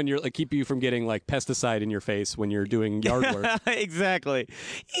maybe when you're like keep you from getting like pesticide in your face when you're doing yard work. Exactly.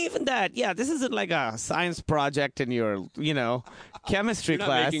 Even that, yeah, this isn't like a science project in your, chemistry You're not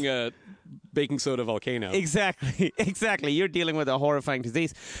class. making a baking soda volcano. Exactly. You're dealing with a horrifying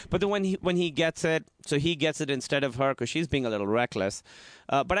disease. But then when he gets it, so he gets it instead of her because she's being a little reckless.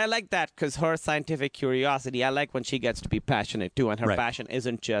 But I like that because her scientific curiosity, I like when she gets to be passionate too, and her Right. passion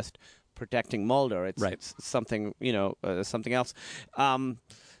isn't just protecting Mulder. It's, Right. it's something, something else.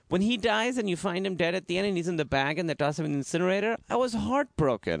 When he dies and you find him dead at the end and he's in the bag and they toss him in the incinerator, I was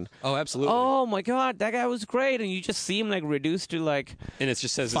heartbroken. Oh, absolutely. Oh my God, that guy was great, and you just see him like reduced to like And it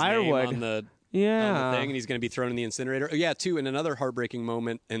just says firewood. his name Yeah. the thing, and he's going to be thrown in the incinerator. Oh, yeah, too, and another heartbreaking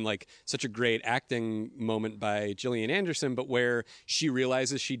moment, and like such a great acting moment by Gillian Anderson, but where she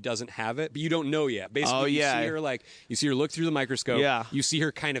realizes she doesn't have it, but you don't know yet. Basically, you see her look through the microscope. Yeah. You see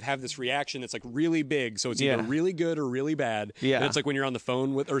her kind of have this reaction that's like really big, so it's either really good or really bad. Yeah. And it's like when you're on the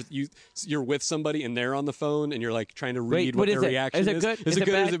phone with, or you're with somebody and they're on the phone, and you're like trying to read what what is their it? reaction Is is. it good? Is it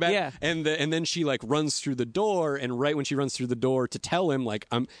good? bad? Is it bad? Yeah. And then she like runs through the door, and right when she runs through the door to tell him, like,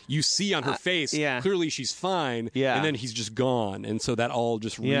 you see on her face, clearly she's fine. Yeah. And then he's just gone, and so that all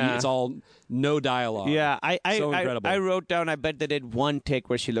just Yeah. it's all no dialogue. Yeah, so incredible. I wrote down, I bet they did one take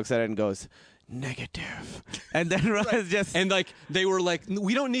where she looks at it and goes, negative. And then Ron's just... And like they were like,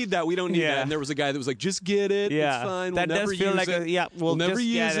 we don't need that. We don't need that. And there was a guy that was like, just get it. Yeah. It's fine. That we'll never does feel use like it. we'll never just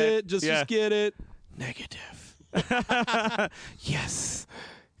use get it. Just get it. Negative. Yes.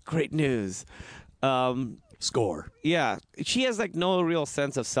 Great news. Score. Yeah, she has like no real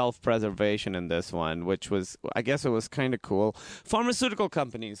sense of self-preservation in this one, which was, I guess it was kind of cool. Pharmaceutical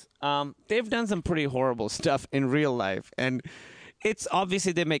companies, they've done some pretty horrible stuff in real life, and it's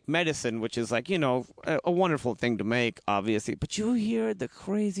obviously they make medicine, which is like, a wonderful thing to make, obviously, but you hear the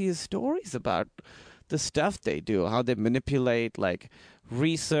craziest stories about the stuff they do, how they manipulate like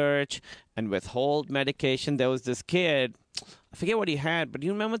research and withhold medication. There was this kid, I forget what he had, but do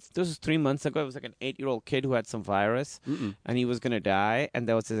you remember this was 3 months ago? It was like an 8-year-old kid who had some virus and he was going to die. And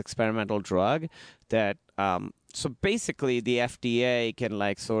there was this experimental drug that, so basically the FDA can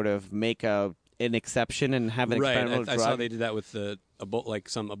like sort of make an exception and have an experimental drug. I saw they did that with some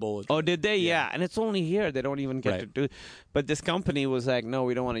Ebola. Oh, did they? Yeah. And it's only here. They don't even get to do it. But this company was like, no,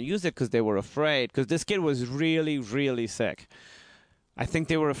 we don't want to use it because they were afraid. Because this kid was really, really sick. I think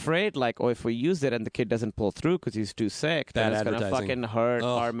they were afraid, like, if we use it and the kid doesn't pull through because he's too sick, then it's going to fucking hurt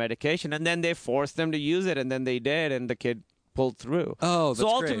our medication. And then they forced them to use it, and then they did, and the kid pulled through. Oh, that's so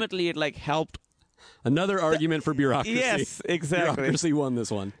ultimately, it like helped. Another argument for bureaucracy. Yes, exactly. Bureaucracy won this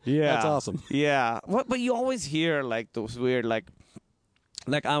one. Yeah, that's awesome. Yeah, but you always hear like those weird like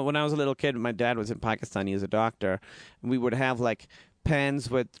when I was a little kid, my dad was in Pakistan. He was a doctor, and we would have like pens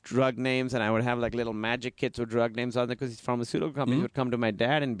with drug names, and I would have like little magic kits with drug names on them because these pharmaceutical companies would come to my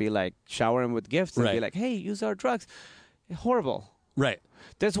dad and be like, shower him with gifts and be like, hey, use our drugs. Horrible. Right.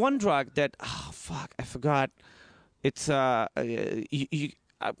 There's one drug that, I forgot. It's, it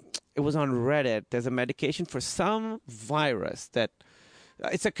was on Reddit. There's a medication for some virus that,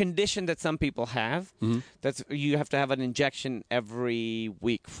 it's a condition that some people have. That's you have to have an injection every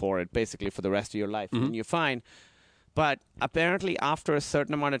week for it, basically for the rest of your life, and you're fine. But apparently, after a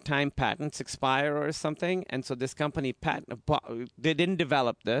certain amount of time, patents expire or something, and so this company they didn't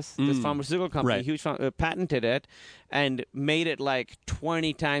develop this. This pharmaceutical company, huge, patented it and made it like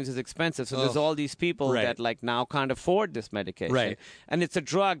 20 times as expensive. So there's all these people that like now can't afford this medication, and it's a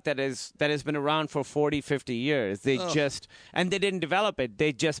drug that has been around for 40, 50 years. They and they didn't develop it;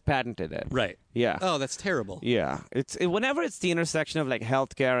 they just patented it. Right. Yeah. Oh, that's terrible. Yeah. Whenever it's the intersection of like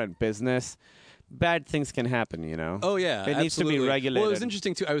healthcare and business, bad things can happen, Oh, yeah. It needs to be regulated. Well, it was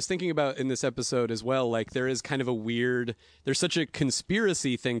interesting, too. I was thinking about in this episode as well, like there is kind of there's such a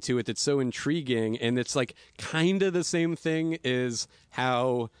conspiracy thing to it that's so intriguing. And it's like kind of the same thing as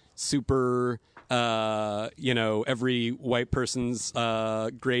how super, every white person's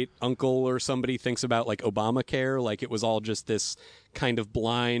great uncle or somebody thinks about like Obamacare. Like it was all just this kind of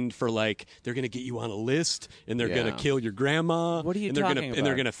blind for like they're going to get you on a list and they're going to kill your grandma. What are you and they're talking gonna, about? And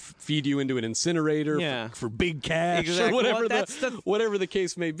they're going to feed you into an incinerator for big cash or whatever, whatever the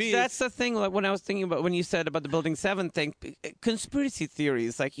case may be. That's the thing. Like when I was thinking about when you said about the Building 7 thing, conspiracy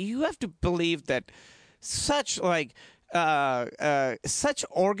theories. Like you have to believe that such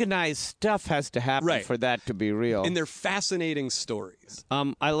organized stuff has to happen for that to be real. And they're fascinating stories.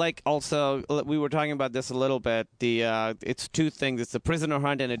 I like also, we were talking about this a little bit, it's two things. It's a prisoner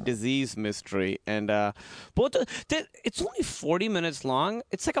hunt and a disease mystery. And both, it's only 40 minutes long.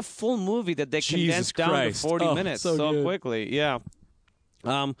 It's like a full movie that they condensed down to 40 minutes so quickly. Yeah.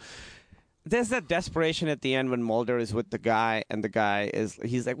 There's that desperation at the end when Mulder is with the guy and the guy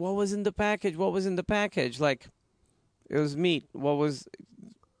he's like, what was in the package? What was in the package? Like, it was meat. What was...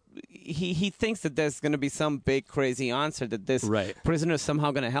 He thinks that there's going to be some big crazy answer that this prisoner is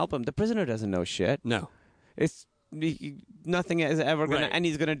somehow going to help him. The prisoner doesn't know shit. No. Nothing is ever going to... And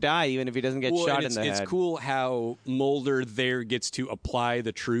he's going to die even if he doesn't get shot in the head. It's cool how Mulder there gets to apply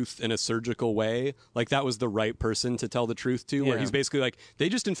the truth in a surgical way. Like that was the right person to tell the truth to, where he's basically like, they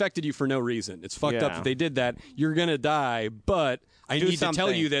just infected you for no reason. It's fucked up that they did that. You're going to die, but I need to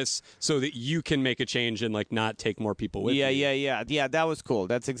tell you this so that you can make a change and like not take more people with you. Yeah, that was cool.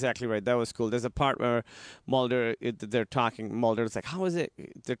 That's exactly right. That was cool. There's a part where Mulder's like, how is it?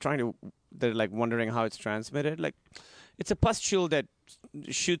 They're trying to they're like wondering how it's transmitted. Like, it's a pustule that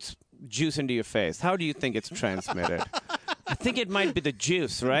shoots juice into your face. How do you think it's transmitted? I think it might be the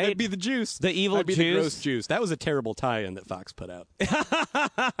juice, right? It'd be the juice. The evil That'd be juice. the gross juice. That was a terrible tie-in that Fox put out.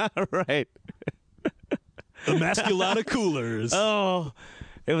 Right. Emasculata coolers. Oh,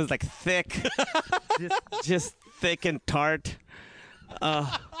 it was like thick, just thick and tart.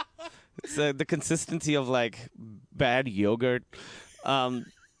 It's the consistency of like bad yogurt.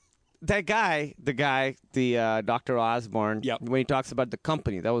 That guy, the Dr. Osborne, Yep. when he talks about the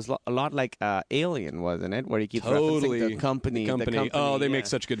company, that was a lot like Alien, wasn't it? Where he keeps Totally. referencing the company. The company. Oh, they make yeah.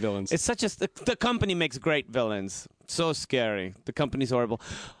 such good villains. It's such a the company makes great villains. So scary. The company's horrible.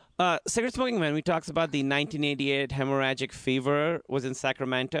 Cigarette Smoking Man, we talks about the 1988 hemorrhagic fever was in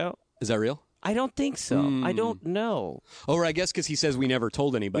Sacramento. Is that real? I don't think so. I don't know. Oh, or I guess because he says we never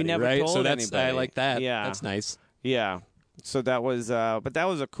told anybody, We never right? told So that's I anybody. like that. Yeah. That's nice. Yeah. So that was, but that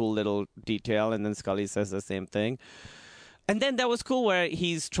was a cool little detail. And then Scully says the same thing. And then that was cool where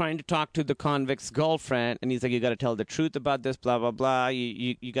he's trying to talk to the convict's girlfriend, and he's like, "You got to tell the truth about this, blah blah blah.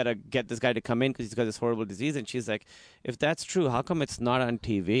 You got to get this guy to come in because he's got this horrible disease." And she's like, "If that's true, how come it's not on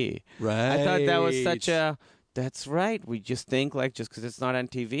TV?" Right. I thought that was such a. That's right. We just think like just because it's not on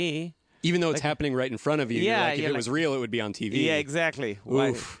TV. Even though it's happening right in front of you, Yeah, you're like, if you're it was like- real, it would be on TV. Yeah, exactly. Why-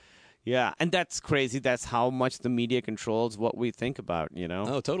 Oof. Yeah, and that's crazy. That's how much the media controls what we think about. You know.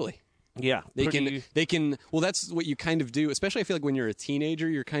 Oh, totally. Yeah, They pretty- can. Well, that's what you kind of do. Especially, I feel like when you're a teenager,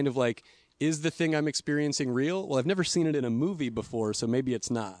 you're kind of like, is the thing I'm experiencing real? Well, I've never seen it in a movie before, so maybe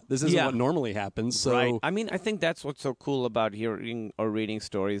it's not. This isn't Yeah. what normally happens. So, Right. I mean, I think that's what's so cool about hearing or reading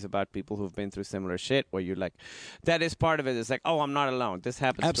stories about people who've been through similar shit, where you're like, that is part of it. It's like, oh, I'm not alone. This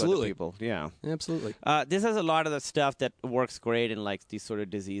happens Absolutely. to other people. Yeah. absolutely. This has a lot of the stuff that works great in like these sort of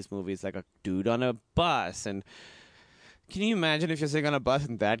disease movies, like a dude on a bus. And can you imagine if you're sitting on a bus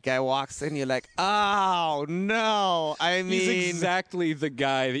and that guy walks in? You're like, oh no! I mean, He's exactly the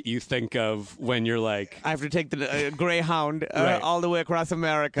guy that you think of when you're like, I have to take the Greyhound Right. all the way across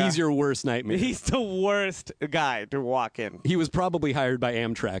America. he's your worst nightmare. He's the worst guy to walk in. He was probably hired by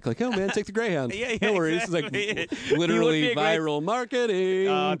Amtrak. Like, oh man, take the Greyhound. Yeah, no worries. exactly. It's He like would literally be a great- viral marketing.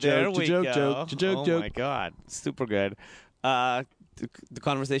 Oh, there joke, we joke, go. joke, joke, oh joke. my god, super good. The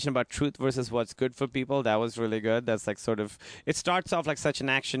conversation about truth versus what's good for people, that was really good. That's like sort of, it starts off like such an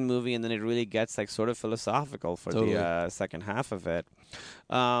action movie, and then it really gets like sort of philosophical for Totally. the second half of it.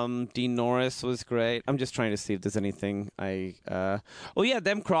 Dean Norris was great. I'm just trying to see if there's anything oh yeah,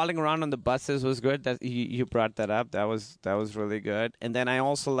 them crawling around on the buses was good. That you brought that up. That was really good. And then I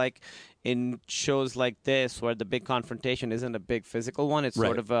also like in shows like this where the big confrontation isn't a big physical one. It's sort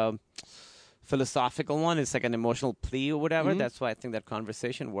Right. of a philosophical one. It's like an emotional plea or whatever. That's why I think that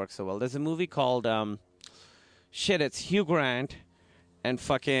conversation works so well. There's a movie called it's Hugh Grant and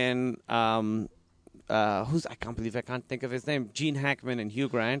fucking I can't believe I can't think of his name. Gene Hackman and Hugh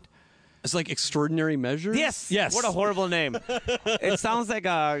Grant. It's like Extraordinary Measures. Yes. What a horrible name. It sounds like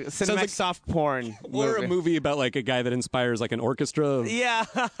a cinematic like- soft porn Or a movie about like a guy that inspires like an orchestra of Yeah.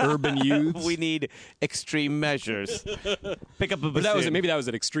 urban youths. We need extreme measures. Pick up a But that was bassoon. maybe that was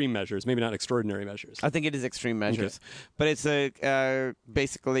at Extreme Measures, maybe not Extraordinary Measures. I think it is extreme measures, but it's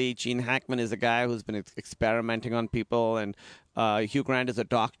basically Gene Hackman is a guy who's been experimenting on people, and Hugh Grant is a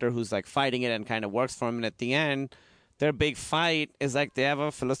doctor who's like fighting it and kind of works for him. And at the end, their big fight is like they have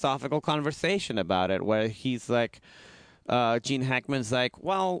a philosophical conversation about it, where he's like, Gene Hackman's like,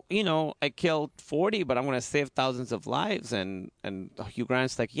 well, I killed 40, but I'm going to save thousands of lives. And Hugh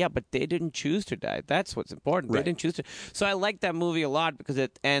Grant's like, yeah, but they didn't choose to die. That's what's important. They Right. didn't choose to. So I like that movie a lot because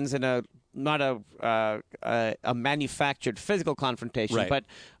it ends in not a manufactured physical confrontation, Right. but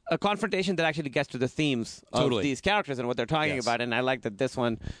a confrontation that actually gets to the themes Totally. of these characters and what they're talking Yes. about. And I like that this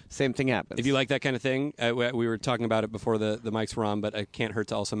one, same thing happens. If you like that kind of thing, we were talking about it before the mics were on, but it can't hurt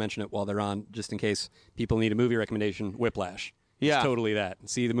to also mention it while they're on, just in case people need a movie recommendation. Whiplash. Yeah. It's totally that.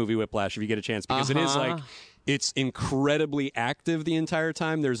 See the movie Whiplash if you get a chance, because it is like, it's incredibly active the entire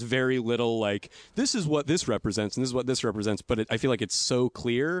time. There's very little like, this is what this represents and this is what this represents, but I feel like it's so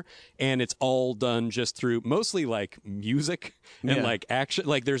clear, and it's all done just through mostly like music and Yeah. like action.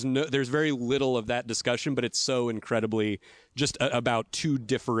 Like there's very little of that discussion, but it's so incredibly just about two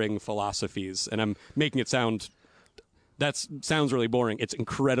differing philosophies. And I'm making it sound, that sounds really boring. It's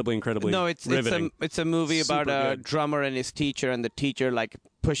incredibly No, it's riveting. it's a movie about Super a good. drummer and his teacher, and the teacher like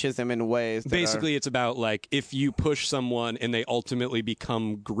pushes him in ways. That Basically, it's about like if you push someone and they ultimately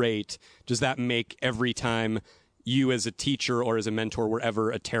become great, does that make every time you as a teacher or as a mentor were ever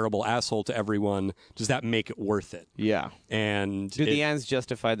a terrible asshole to everyone, does that make it worth it? yeah. And Do the ends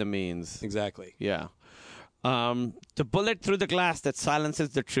justify the means? exactly. Yeah. The bullet through the glass that silences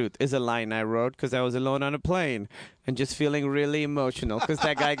the truth is a line I wrote because I was alone on a plane and just feeling really emotional because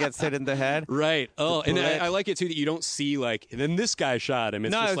that guy gets hit in the head. Right. Oh, and bullet. I like it too that you don't see like, and then this guy shot him.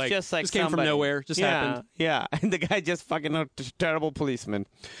 It's No, just it's like, just like this came from somebody. nowhere. Just happened. Yeah, and the guy just fucking a terrible policeman.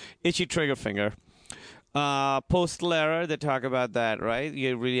 Itchy trigger finger. Postal error, they talk about that, right?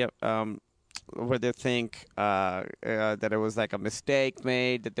 You really, where they think that it was like a mistake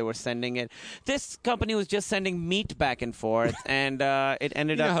made, that they were sending it. This company was just sending meat back and forth, and it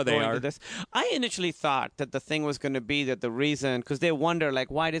ended You know up how they going are. to this. I initially thought that the thing was going to be that the reason, because they wonder, like,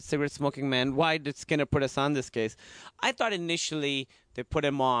 why did cigarette smoking man, why did Skinner put us on this case? I thought initially they put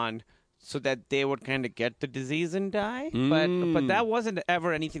him on so that they would kind of get the disease and die. But that wasn't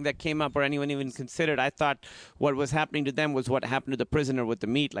ever anything that came up or anyone even considered. I thought what was happening to them was what happened to the prisoner with the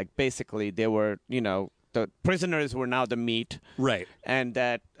meat. Like, basically, they were, the prisoners were now the meat. Right. And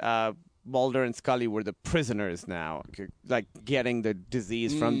that Mulder and Scully were the prisoners now, like getting the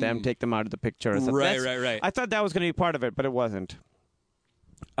disease from them, take them out of the picture. Or something. Right. I thought that was going to be part of it, but it wasn't.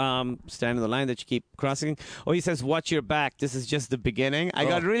 Stand on the line that you keep crossing. Oh, he says, watch your back. This is just the beginning. I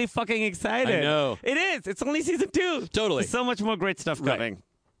got really fucking excited. I know. It is. It's only season 2. Totally. There's so much more great stuff coming.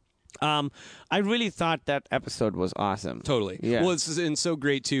 I really thought that episode was awesome. Totally. Yeah. Well, it's so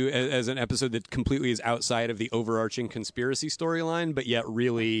great, too, as an episode that completely is outside of the overarching conspiracy storyline, but yet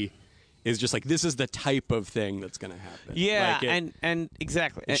really is just like, this is the type of thing that's going to happen. Yeah, Like and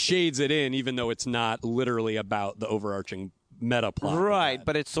exactly. it shades it in, even though it's not literally about the overarching meta plot. Right,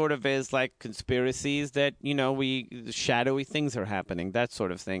 but it sort of is like conspiracies that, shadowy things are happening, that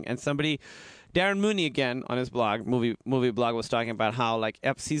sort of thing. And Darren Mooney again on his blog, movie blog, was talking about how like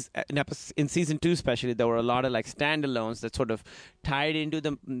in season 2 especially, there were a lot of like standalones that sort of tied into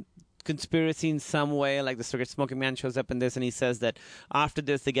the conspiracy in some way. Like the cigarette smoking man shows up in this, and he says that after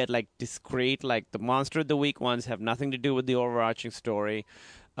this they get like discrete, like the monster of the week ones have nothing to do with the overarching story.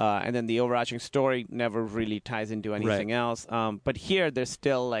 And then the overarching story never really ties into anything else. But here, there's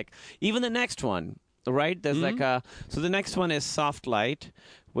still like, even the next one, right? There's so the next one is Soft Light,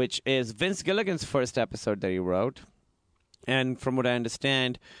 which is Vince Gilligan's first episode that he wrote. And from what I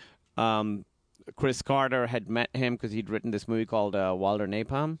understand, Chris Carter had met him because he'd written this movie called Walter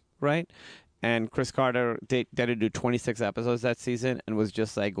Napalm, right? And Chris Carter, they had to do 26 episodes that season and was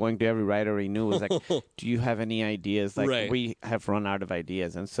just like going to every writer he knew, was like, do you have any ideas? Like, we have run out of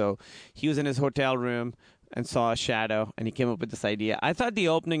ideas. And so he was in his hotel room and saw a shadow, and he came up with this idea. I thought the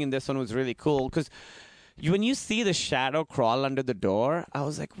opening in this one was really cool because when you see the shadow crawl under the door, I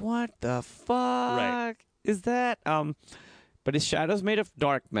was like, what the fuck is that? But his shadow's made of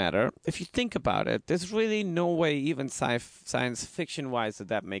dark matter. If you think about it, there's really no way, even science fiction-wise,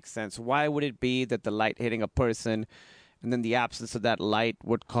 that makes sense. Why would it be that the light hitting a person and then the absence of that light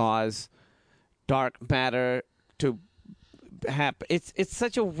would cause dark matter to happen? It's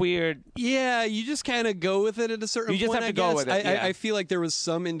such a weird... Yeah, you just kind of go with it at a certain point. You just have to go with it, I feel like there was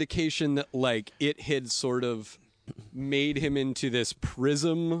some indication that like it had sort of made him into this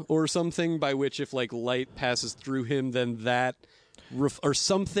prism or something by which if like light passes through him, then that or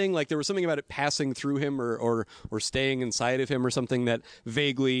something, like there was something about it passing through him or staying inside of him or something that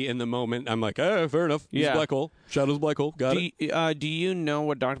vaguely in the moment I'm like, oh, fair enough. He's a black hole. Shadow's black hole. Got it. Do you know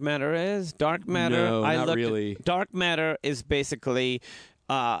what dark matter is? Dark matter? No, not really. Dark matter is basically...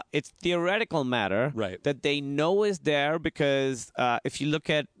 it's theoretical matter that they know is there because if you look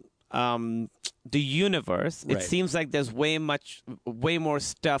at the universe, it seems like there's way more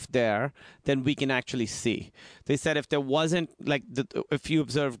stuff there than we can actually see. They said if there wasn't, like, if you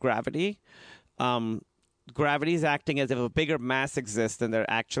observe gravity, gravity is acting as if a bigger mass exists than there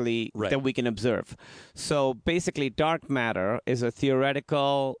actually that we can observe. So basically, dark matter is a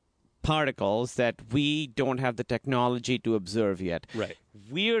theoretical particles that we don't have the technology to observe yet. Right.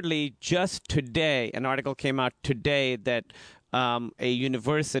 Weirdly, just today, an article came out today that a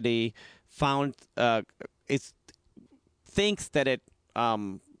university found it thinks that it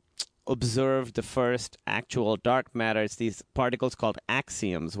observed the first actual dark matter. It's these particles called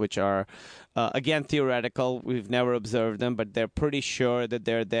axioms, which are again theoretical. We've never observed them, but they're pretty sure that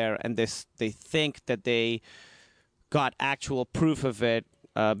they're there, and they think that they got actual proof of it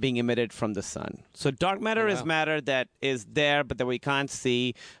being emitted from the sun. So dark matter is matter that is there, but that we can't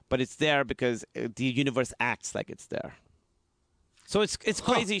see, but it's there because the universe acts like it's there. So it's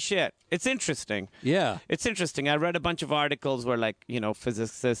crazy shit. It's interesting. Yeah. It's interesting. I read a bunch of articles where, like,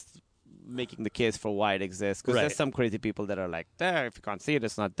 physicists making the case for why it exists. Because there's some crazy people that are like, there, if you can't see it,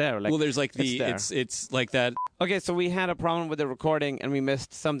 it's not there. Like, well, there's like it's like that. Okay, so we had a problem with the recording and we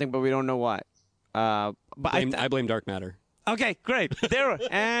missed something, but we don't know what. But I blame dark matter. Okay, great.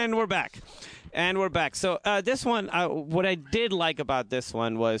 And we're back. And we're back. So this one, what I did like about this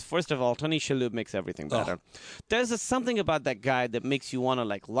one was, first of all, Tony Shalhoub makes everything better. There's something about that guy that makes you want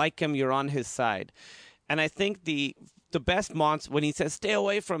to like him. You're on his side. And I think the best monster, when he says, stay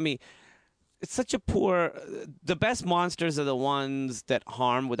away from me, it's such a poor... The best monsters are the ones that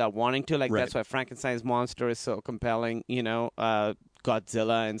harm without wanting to. Like, that's why Frankenstein's monster is so compelling, you know,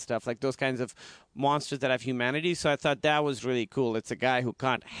 Godzilla and stuff. Like, those kinds of monsters that have humanity. So I thought that was really cool. It's a guy who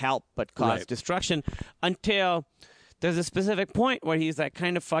can't help but cause destruction until there's a specific point where he's like,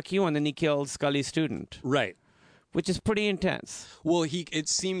 kind of fuck you, and then he kills Scully's student. Right. Which is pretty intense. Well, it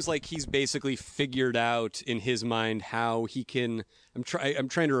seems like he's basically figured out in his mind how he can. I'm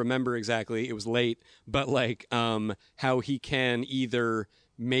trying to remember exactly. It was late, but like how he can either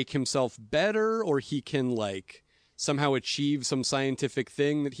make himself better or he can like somehow achieve some scientific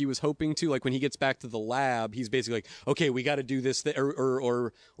thing that he was hoping to. Like when he gets back to the lab, he's basically like, okay, we got to do this,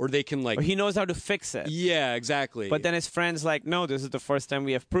 or they can like. Or he knows how to fix it. Yeah, exactly. But then his friend's like, no, this is the first time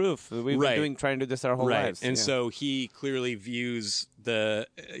we have proof. We've been trying to do this our whole lives. And so he clearly views the,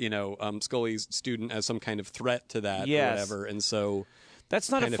 Scully's student as some kind of threat to that or whatever. And so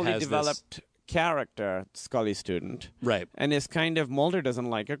that's not a fully developed character, Scully student. Right. And it's kind of, Mulder doesn't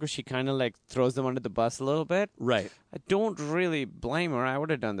like her because she kind of like throws them under the bus a little bit. Right. I don't really blame her. I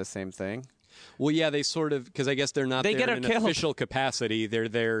would have done the same thing. Well, yeah, they sort of, because I guess they're not They there get her in an killed. official capacity. They're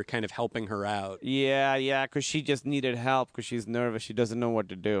there kind of helping her out. Yeah, because she just needed help because she's nervous. She doesn't know what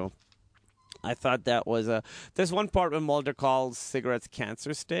to do. I thought that was there's one part when Mulder calls cigarettes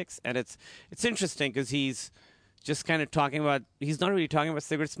cancer sticks, and it's interesting because he's just kind of talking about, he's not really talking about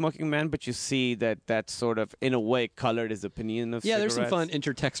cigarette smoking men, but you see that sort of, in a way, colored his opinion of cigarettes. There's some fun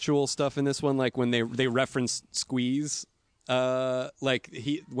intertextual stuff in this one, like when they reference Squeeze.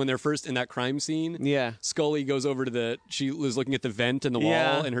 When they're first in that crime scene, Scully goes over to she was looking at the vent in the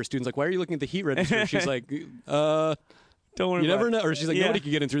wall, and her student's like, why are you looking at the heat register? She's like, don't worry. You never know. Or she's like, nobody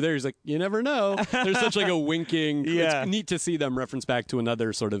can get in through there. He's like, you never know. There's such like a winking. It's neat to see them reference back to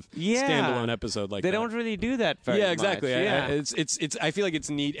another sort of standalone episode like that. They don't really do that very much. Yeah, exactly. I feel like it's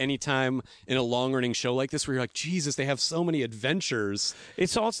neat anytime in a long running show like this where you're like, Jesus, they have so many adventures.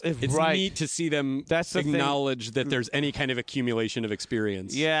 It's neat to see them acknowledge that there's any kind of accumulation of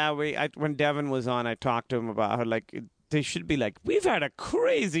experience. Yeah, when Devin was on, I talked to him about how like they should be like, we've had a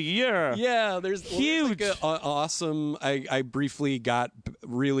crazy year. Yeah, there's huge, awesome. I briefly got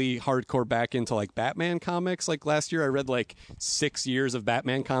really hardcore back into like Batman comics. Like last year, I read like 6 years of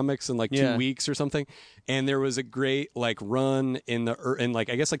Batman comics in like 2 weeks or something. And there was a great like run in like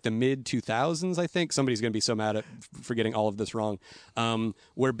I guess like the mid 2000s. I think somebody's gonna be so mad at forgetting all of this wrong.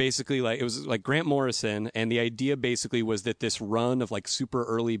 Where basically like it was like Grant Morrison, and the idea basically was that this run of like super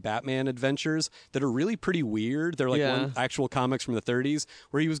early Batman adventures that are really pretty weird. They're like actual comics from the 30s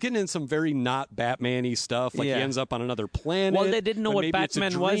where he was getting in some very not Batman-y stuff. Like he ends up on another planet. Well, they didn't know what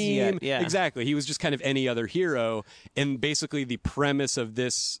Batman was yet. Yeah, exactly. He was just kind of any other hero, and basically the premise of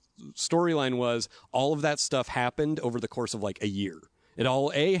this storyline was all of that stuff happened over the course of like a year. It all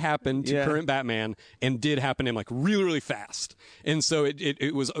happened to current Batman and did happen in like really, really fast. And so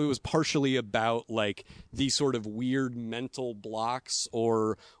it was partially about like these sort of weird mental blocks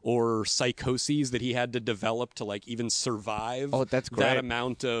or psychoses that he had to develop to like even survive. Oh, that's great. That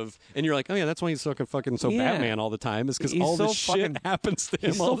amount of, and you're like, oh yeah, that's why he's so Batman all the time, is because all this shit happens to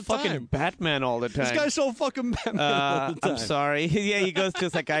him all the time. He's so fucking Batman all the time. This guy's so fucking Batman all the time. I'm sorry. Yeah, he goes to a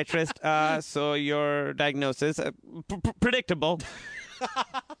psychiatrist. So your diagnosis, predictable.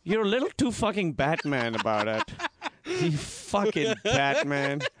 You're a little too fucking Batman about it. You fucking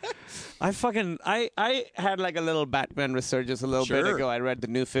Batman. I had like a little Batman resurgence a little bit ago. I read the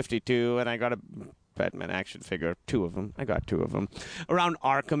New 52 and I got a Batman action figure, 2 of them. I got 2 of them. Around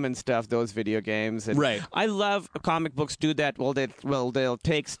Arkham and stuff, those video games. And I love comic books do that. They'll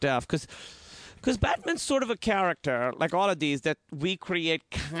take stuff because Batman's sort of a character, like all of these, that we create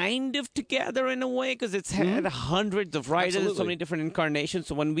kind of together in a way, because it's had hundreds of writers, so many different incarnations.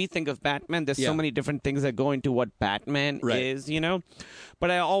 So when we think of Batman, there's so many different things that go into what Batman is, you know?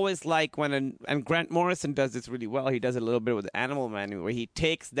 But I always like when, and Grant Morrison does this really well, he does it a little bit with Animal Man, where he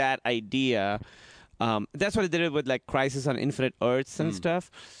takes that idea, that's what he did with like Crisis on Infinite Earths and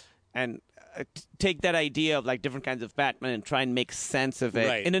stuff, and take that idea of like different kinds of Batman and try and make sense of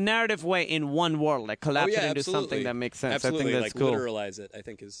it in a narrative way in one world, like collapse it into something that makes sense. Absolutely. I think that's like cool. Literalize it, I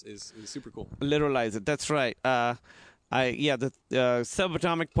think is super cool. Literalize it. That's right. The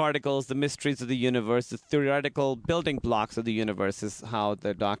subatomic particles, the mysteries of the universe, the theoretical building blocks of the universe is how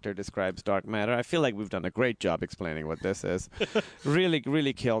the Doctor describes dark matter. I feel like we've done a great job explaining what this is. Really,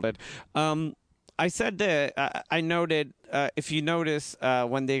 really killed it. I said that I noted, if you notice,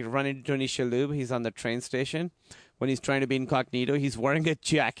 when they run into Tony Shalhoub, he's on the train station. When he's trying to be incognito, he's wearing a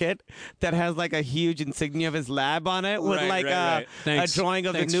jacket that has like a huge insignia of his lab on it with a drawing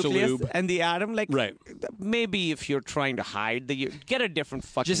of the nucleus Shalhoub. and the atom. Like, Right. maybe if you're trying to hide, get a different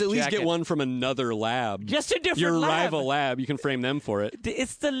fucking Just at least jacket. get one from another lab. Just a different Your lab. rival lab. You can frame them for it.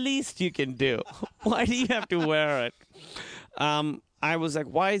 It's the least you can do. Why do you have to wear it? I was like,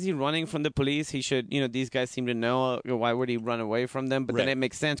 why is he running from the police? He should, these guys seem to know. Why would he run away from them? But then Right. it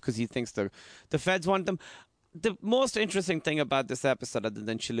makes sense because he thinks the feds want them. The most interesting thing about this episode, other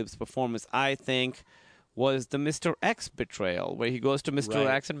than Shalhoub's performance, I think, was the Mr. X betrayal, where he goes to Mr.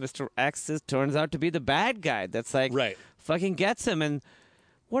 Right. X and Mr. X turns out to be the bad guy. That's like, fucking gets him. And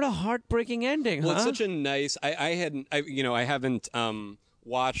what a heartbreaking ending, Well, huh? it's such a nice. I haven't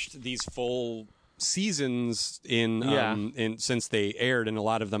watched these full seasons in since they aired, and a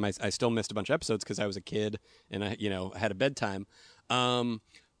lot of them I still missed a bunch of episodes because I was a kid and I had a bedtime.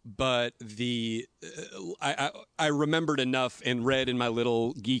 But I remembered enough and read in my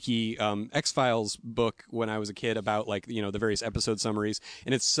little geeky X-Files book when I was a kid about the various episode summaries,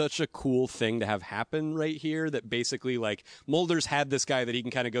 and it's such a cool thing to have happen right here that basically Mulder's had this guy that he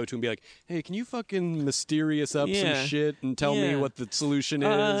can kind of go to and be like, hey, can you fucking mysterious up some shit and tell me what the solution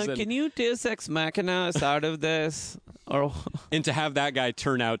is? Can you Deus Ex Machina us out of this? And to have that guy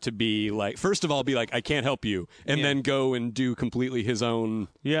turn out to be first of all, be like, I can't help you, and then go and do completely his own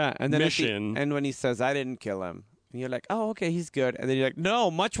and then mission. and when he says, I didn't kill him, and you're like, oh, okay, he's good. And then you're like,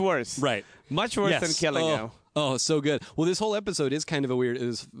 no, much worse. Right. Much worse than killing him. Oh, so good. Well, this whole episode is kind of a weird. It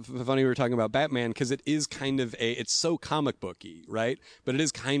was funny we were talking about Batman because it is kind of it's so comic booky, right? But it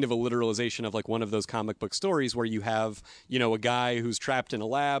is kind of a literalization of one of those comic book stories where you have a guy who's trapped in a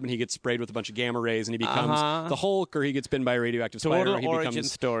lab and he gets sprayed with a bunch of gamma rays and he becomes the Hulk, or he gets bitten by a radioactive spider. Total Or he origin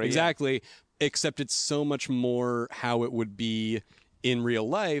becomes, story. exactly. Except it's so much more how it would be in real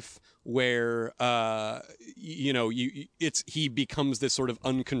life, where he becomes this sort of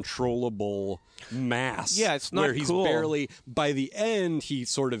uncontrollable mass. Yeah, it's not where he's cool. barely. By the end, he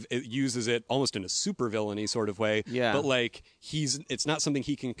sort of uses it almost in a supervillainy sort of way. Yeah, but it's not something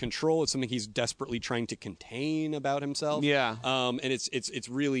he can control. It's something he's desperately trying to contain about himself. Yeah, and it's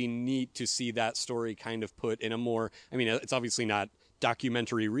really neat to see that story kind of put in a more. I mean, it's obviously not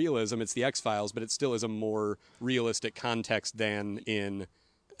documentary realism. It's the X-Files, but it still is a more realistic context than in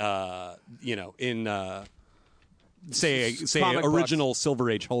say original Silver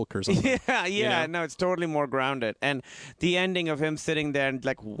Age Hulk or something. Yeah, no, it's totally more grounded. And the ending of him sitting there and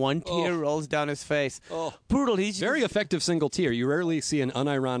one tear rolls down his face. Brutal. He's very effective single tear. You rarely see an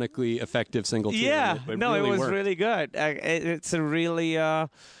unironically effective single tear. Yeah, it really was worked. Really good. It's a really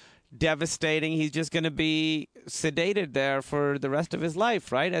devastating. He's just going to be sedated there for the rest of his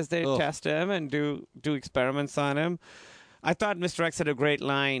life, right? As they test him and do experiments on him. I thought Mr. X had a great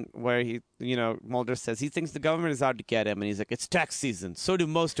line where Mulder says he thinks the government is out to get him, and he's like, it's tax season. So do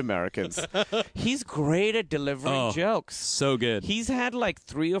most Americans. He's great at delivering jokes. So good. He's had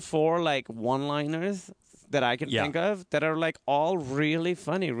 3 or 4 one-liners that I can think of that are all really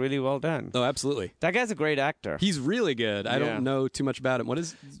funny, really well done. Oh, absolutely. That guy's a great actor. He's really good. I don't know too much about him.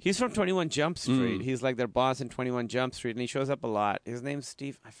 He's from 21 Jump Street. He's their boss in 21 Jump Street, and he shows up a lot. His name's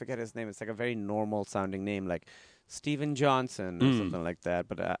Steve. I forget his name. It's a very normal sounding name, like Steven Johnson or something like that.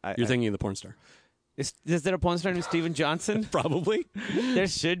 But you're thinking of the porn star. Is there a porn star named Steven Johnson? Probably. There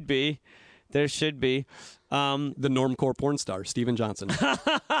should be. The normcore porn star, Steven Johnson.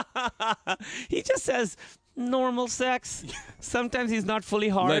 He just says normal sex. Sometimes he's not fully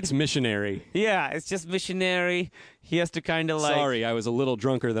hard. That's missionary. Yeah, it's just missionary. He has to kind of Sorry, I was a little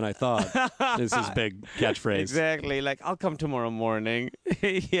drunker than I thought. Is his big catchphrase. Exactly. I'll come tomorrow morning.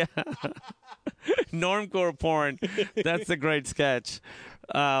 Yeah. Normcore porn. That's a great sketch.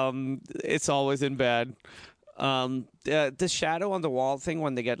 It's always in bed. The shadow on the wall thing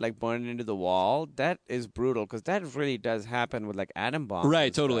when they get burned into the wall, that is brutal because that really does happen with atom bombs.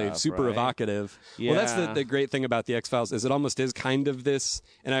 Right, totally. Stuff, super right? evocative. Yeah. Well, that's the great thing about the X-Files is it almost is kind of this,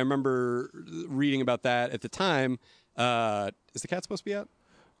 and I remember reading about that at the time. Is the cat supposed to be out?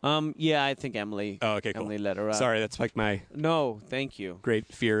 Yeah, I think Emily. Oh, okay, cool. Emily let her out. Sorry, that's my No, thank you. great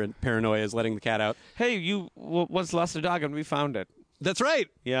fear and paranoia is letting the cat out. Hey, you once lost a dog and we found it. That's right.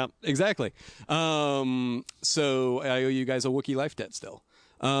 Yeah. Exactly. So I owe you guys a Wookiee life debt still.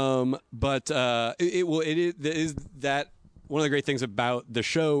 But it is that one of the great things about the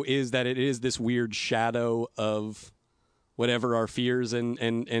show is that it is this weird shadow of whatever our fears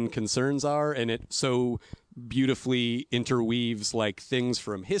and concerns are, and it so beautifully interweaves like things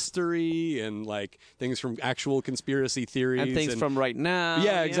from history and like things from actual conspiracy theories and things from right now.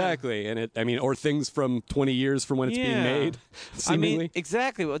 Yeah, exactly. And or things from 20 years from when it's being made. Seemingly. I mean,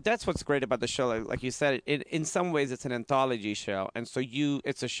 exactly. Well, that's what's great about the show. Like you said, in some ways it's an anthology show, and so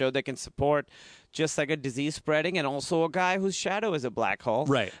it's a show that can support just like a disease spreading and also a guy whose shadow is a black hole.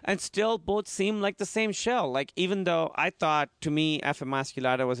 Right. And still both seem like the same show. Like, even though I thought, to me, F.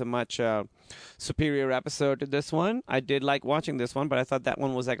 Emasculata was a much superior episode to this one. I did like watching this one, but I thought that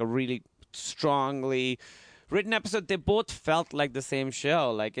one was like a really strongly written episode. They both felt like the same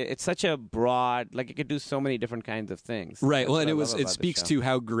show. Like, it's such a broad, like, it could do so many different kinds of things. Right. That's Well, what and I love it about speaks the show. to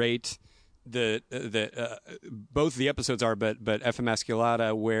how great both the episodes are, but F.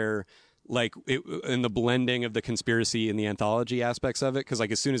 Emasculata, where like in the blending of the conspiracy and the anthology aspects of it, because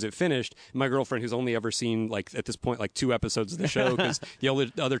like as soon as it finished, my girlfriend, who's only ever seen like at this point like 2 episodes of the show, because the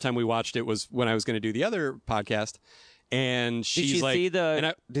other time we watched it was when I was going to do the other podcast, and she's Did you like, see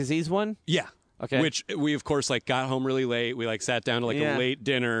the disease one? Yeah. Okay. Which we, of course, like got home really late. We like sat down to like a late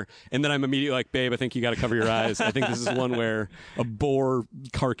dinner, and then I'm immediately like, "Babe, I think you got to cover your eyes. I think this is one where a boar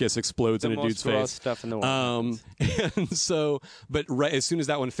carcass explodes in a dude's gross face." Stuff in the world. And so, but right as soon as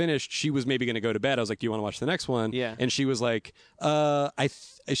that one finished, she was maybe going to go to bed. I was like, "Do you want to watch the next one?" Yeah. And she was like,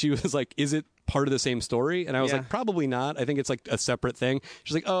 she was like, "Is it part of the same story?" And I was like, "Probably not. I think it's like a separate thing."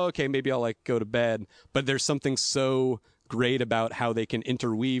 She's like, "Oh, okay, maybe I'll like go to bed." But there's something so great about how they can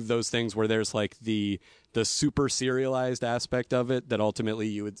interweave those things, where there's like the super serialized aspect of it that ultimately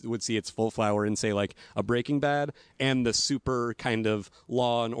you would see its full flower in, say, like a Breaking Bad, and the super kind of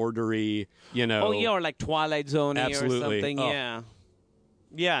law and ordery, or like Twilight Zone or Absolutely. something. Oh.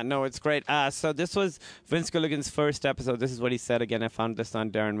 Yeah, no, it's great. So this was Vince Gilligan's first episode. This is what he said. Again, I found this on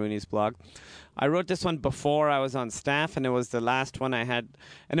Darren Mooney's blog. I wrote this one before I was on staff, and it was the last one I had,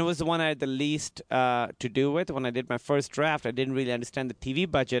 and it was the one I had the least to do with. When I did my first draft, I didn't really understand the TV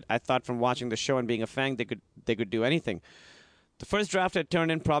budget. I thought from watching the show and being a fan, they could do anything. The first draft I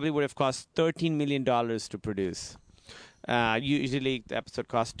turned in probably would have cost $13 million to produce. Usually the episode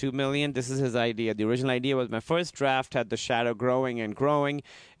costs $2 million. This is his idea. The original idea was my first draft had the shadow growing and growing.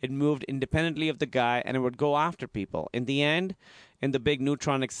 It moved independently of the guy, and it would go after people. In the end, in the big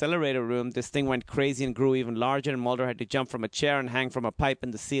neutron accelerator room, this thing went crazy and grew even larger, and Mulder had to jump from a chair and hang from a pipe in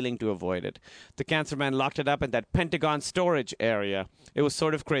the ceiling to avoid it. The cancer man locked it up in that Pentagon storage area. It was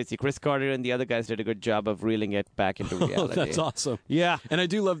sort of crazy. Chris Carter and the other guys did a good job of reeling it back into reality. Oh, that's awesome. Yeah. And I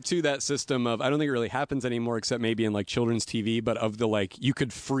do love, too, that system of, I don't think it really happens anymore except maybe in like children's TV, but of the like, you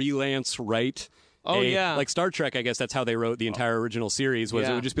could freelance write. Like Star Trek, I guess that's how they wrote the entire original series, was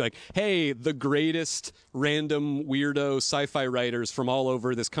it would just be like, hey, the greatest random weirdo sci-fi writers from all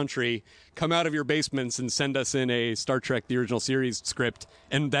over this country come out of your basements and send us in a Star Trek, the original series script.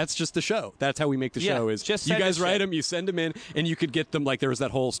 And that's just the show. That's how we make the show, is just you guys write them, you send them in, and you could get them, like there was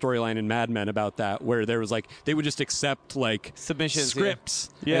that whole storyline in Mad Men about that, where there was like, they would just accept like submissions, scripts.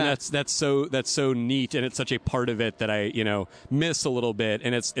 Yeah. And that's so neat, and it's such a part of it that I, miss a little bit.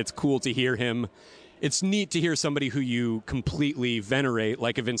 And it's cool to hear him. It's neat to hear somebody who you completely venerate,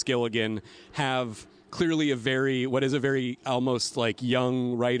 like a Vince Gilligan, have clearly a very almost like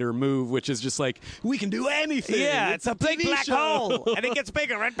young writer move, which is just like, we can do anything. Yeah, it's a big TV black show. hole, and it gets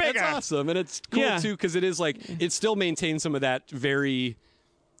bigger and bigger. That's awesome, and it's cool too, because it is like, it still maintains some of that very,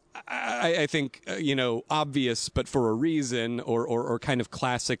 I think, obvious, but for a reason, or kind of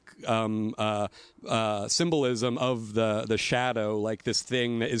classic symbolism of the shadow, like this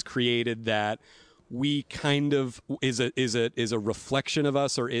thing that is created that we kind of is a reflection of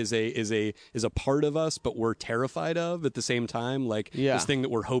us, or is a part of us, but we're terrified of at the same time. Like this thing that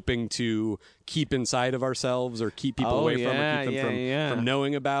we're hoping to keep inside of ourselves, or keep people away from, or keep them from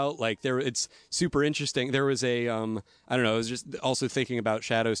knowing about. Like it's super interesting. There was a I don't know. I was just also thinking about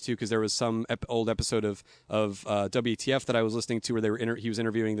shadows too, because there was some old episode of WTF that I was listening to, where he was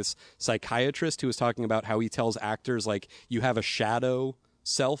interviewing this psychiatrist who was talking about how he tells actors, like, you have a shadow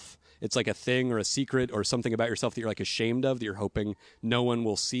self. It's like a thing or a secret or something about yourself that you're like ashamed of, that you're hoping no one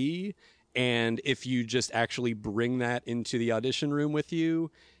will see. And if you just actually bring that into the audition room with you,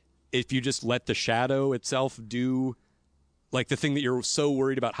 if you just let the shadow itself do like the thing that you're so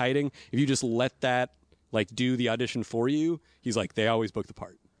worried about hiding, if you just let that like do the audition for you, he's like, they always book the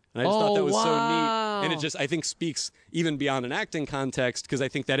part. And I just thought that was so neat. And it just, I think, speaks even beyond an acting context, because I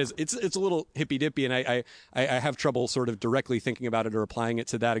think that is, it's a little hippy-dippy, and I have trouble sort of directly thinking about it or applying it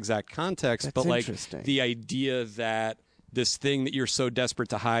to that exact context. That's but like interesting. the idea that this thing that you're so desperate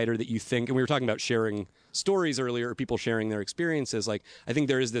to hide, or that you think, and we were talking about sharing stories earlier, or people sharing their experiences. Like, I think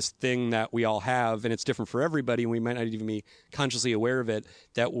there is this thing that we all have, and it's different for everybody, and we might not even be consciously aware of it,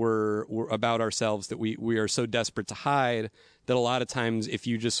 that we're about ourselves, that we are so desperate to hide, that a lot of times if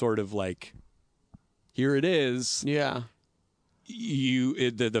you just sort of like, here it is, Yeah.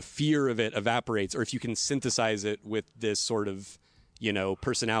 the fear of it evaporates. Or if you can synthesize it with this sort of,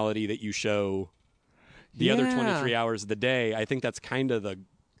 personality that you show the other 23 hours of the day, I think that's kind of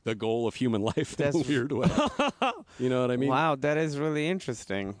the goal of human life in a weird way. You know what I mean? Wow, that is really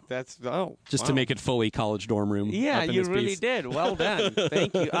interesting. Just to make it fully college dorm room. Yeah, up in you this really piece. did. Well done.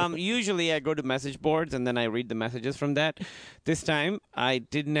 Thank you. Usually I go to message boards and then I read the messages from that. This time I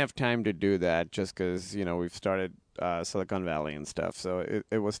didn't have time to do that just because, we've started Silicon Valley and stuff. So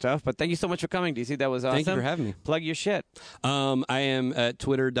it was tough. But thank you so much for coming, DC. That was awesome. Thank you for having me. Plug your shit. I am at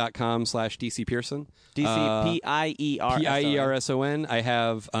twitter.com/DC Pearson. DC P-I-E-R-S-O-N. I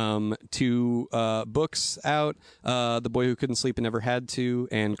have 2 books out, The Boy Who Couldn't Sleep and Never Had To,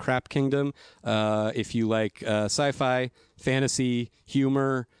 and Crap Kingdom. If you like sci-fi, fantasy,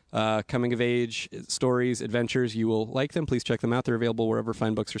 humor, coming of age stories, adventures, you will like them. Please check them out. They're available wherever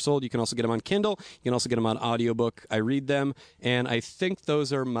fine books are sold. You can also get them on Kindle. You can also get them on audiobook. I read them, and I think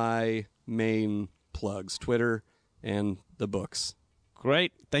those are my main plugs, Twitter and the books.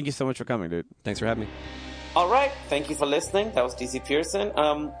 Great. Thank you so much for coming, dude. Thanks for having me. All right, thank you for listening. That was DC Pearson.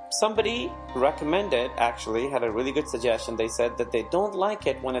 Somebody recommended, actually, had a really good suggestion. They said that they don't like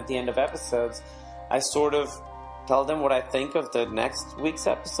it when at the end of episodes, I sort of tell them what I think of the next week's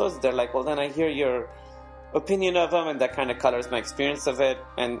episodes. They're like, well, then I hear your opinion of them, and that kind of colors my experience of it.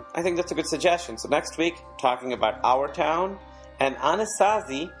 And I think that's a good suggestion. So next week, talking about Our Town and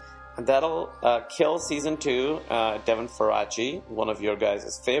Anasazi, and that'll kill season 2. Devin Faraci, one of your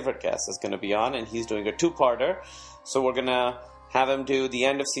guys' favorite guests, is going to be on, and he's doing a 2-parter. So we're going to have him do the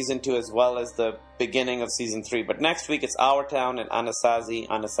end of season 2 as well as the beginning of season 3. But next week it's Our Town and Anasazi.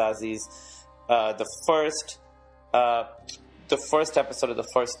 Anasazi's the first episode of the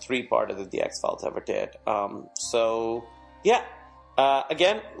first 3-parter that the X-Files ever did.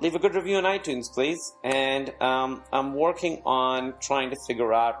 Again, leave a good review on iTunes, please. And I'm working on trying to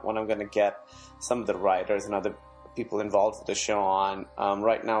figure out when I'm going to get some of the writers and other people involved with the show on.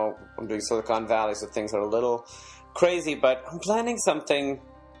 Right now, I'm doing Silicon Valley, so things are a little crazy, but I'm planning something.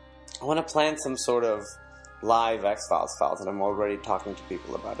 I want to plan some sort of live X-Files files, and I'm already talking to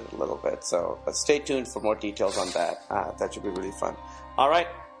people about it a little bit. So stay tuned for more details on that. That should be really fun. All right.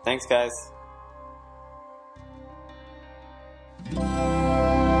 Thanks, guys.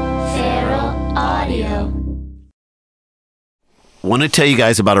 Feral Audio. Want to tell you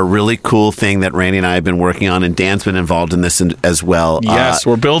guys about a really cool thing that Randy and I have been working on, and Dan's been involved in this as well. Yes,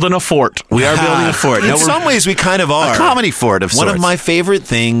 we're building a fort. We are building a fort. In some ways, we kind of are. A comedy fort of sorts. One of my favorite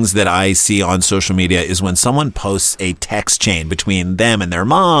things that I see on social media is when someone posts a text chain between them and their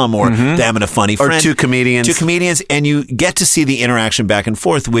mom, or them and a funny friend. Or two comedians. And you get to see the interaction back and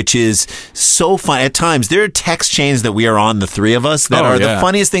forth, which is so fun. At times, there are text chains that we are on, the 3 of us, that are the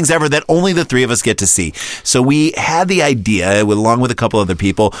funniest things ever that only the 3 of us get to see. So we had the idea, along with a couple other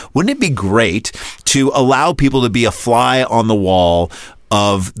people, wouldn't it be great to allow people to be a fly on the wall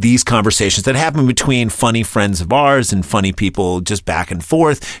of these conversations that happen between funny friends of ours and funny people just back and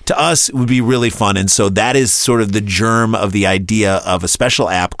forth? To us, it would be really fun. And so that is sort of the germ of the idea of a special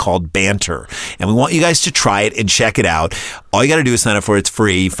app called Banter. And we want you guys to try it and check it out. All you got to do is sign up for it. It's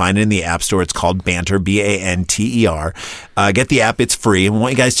free. Find it in the App Store. It's called Banter, Banter. Get the app. It's free. And we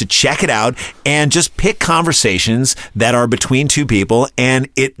want you guys to check it out and just pick conversations that are between 2 people. And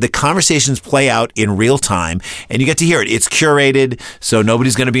the conversations play out in real time. And you get to hear it. It's curated, so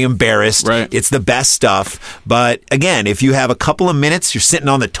nobody's going to be embarrassed. Right. It's the best stuff. But again, if you have a couple of minutes, you're sitting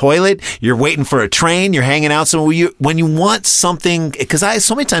on the toilet, you're waiting for a train, you're hanging out. So when you want something, because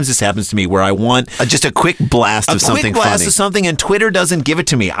so many times this happens to me where I want just a quick blast of something funny. And Twitter doesn't give it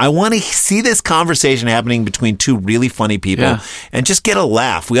to me. I want to see this conversation happening between 2 really funny people and just get a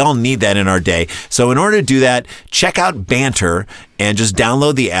laugh. We all need that in our day. So in order to do that, check out Banter and just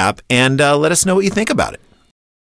download the app and let us know what you think about it.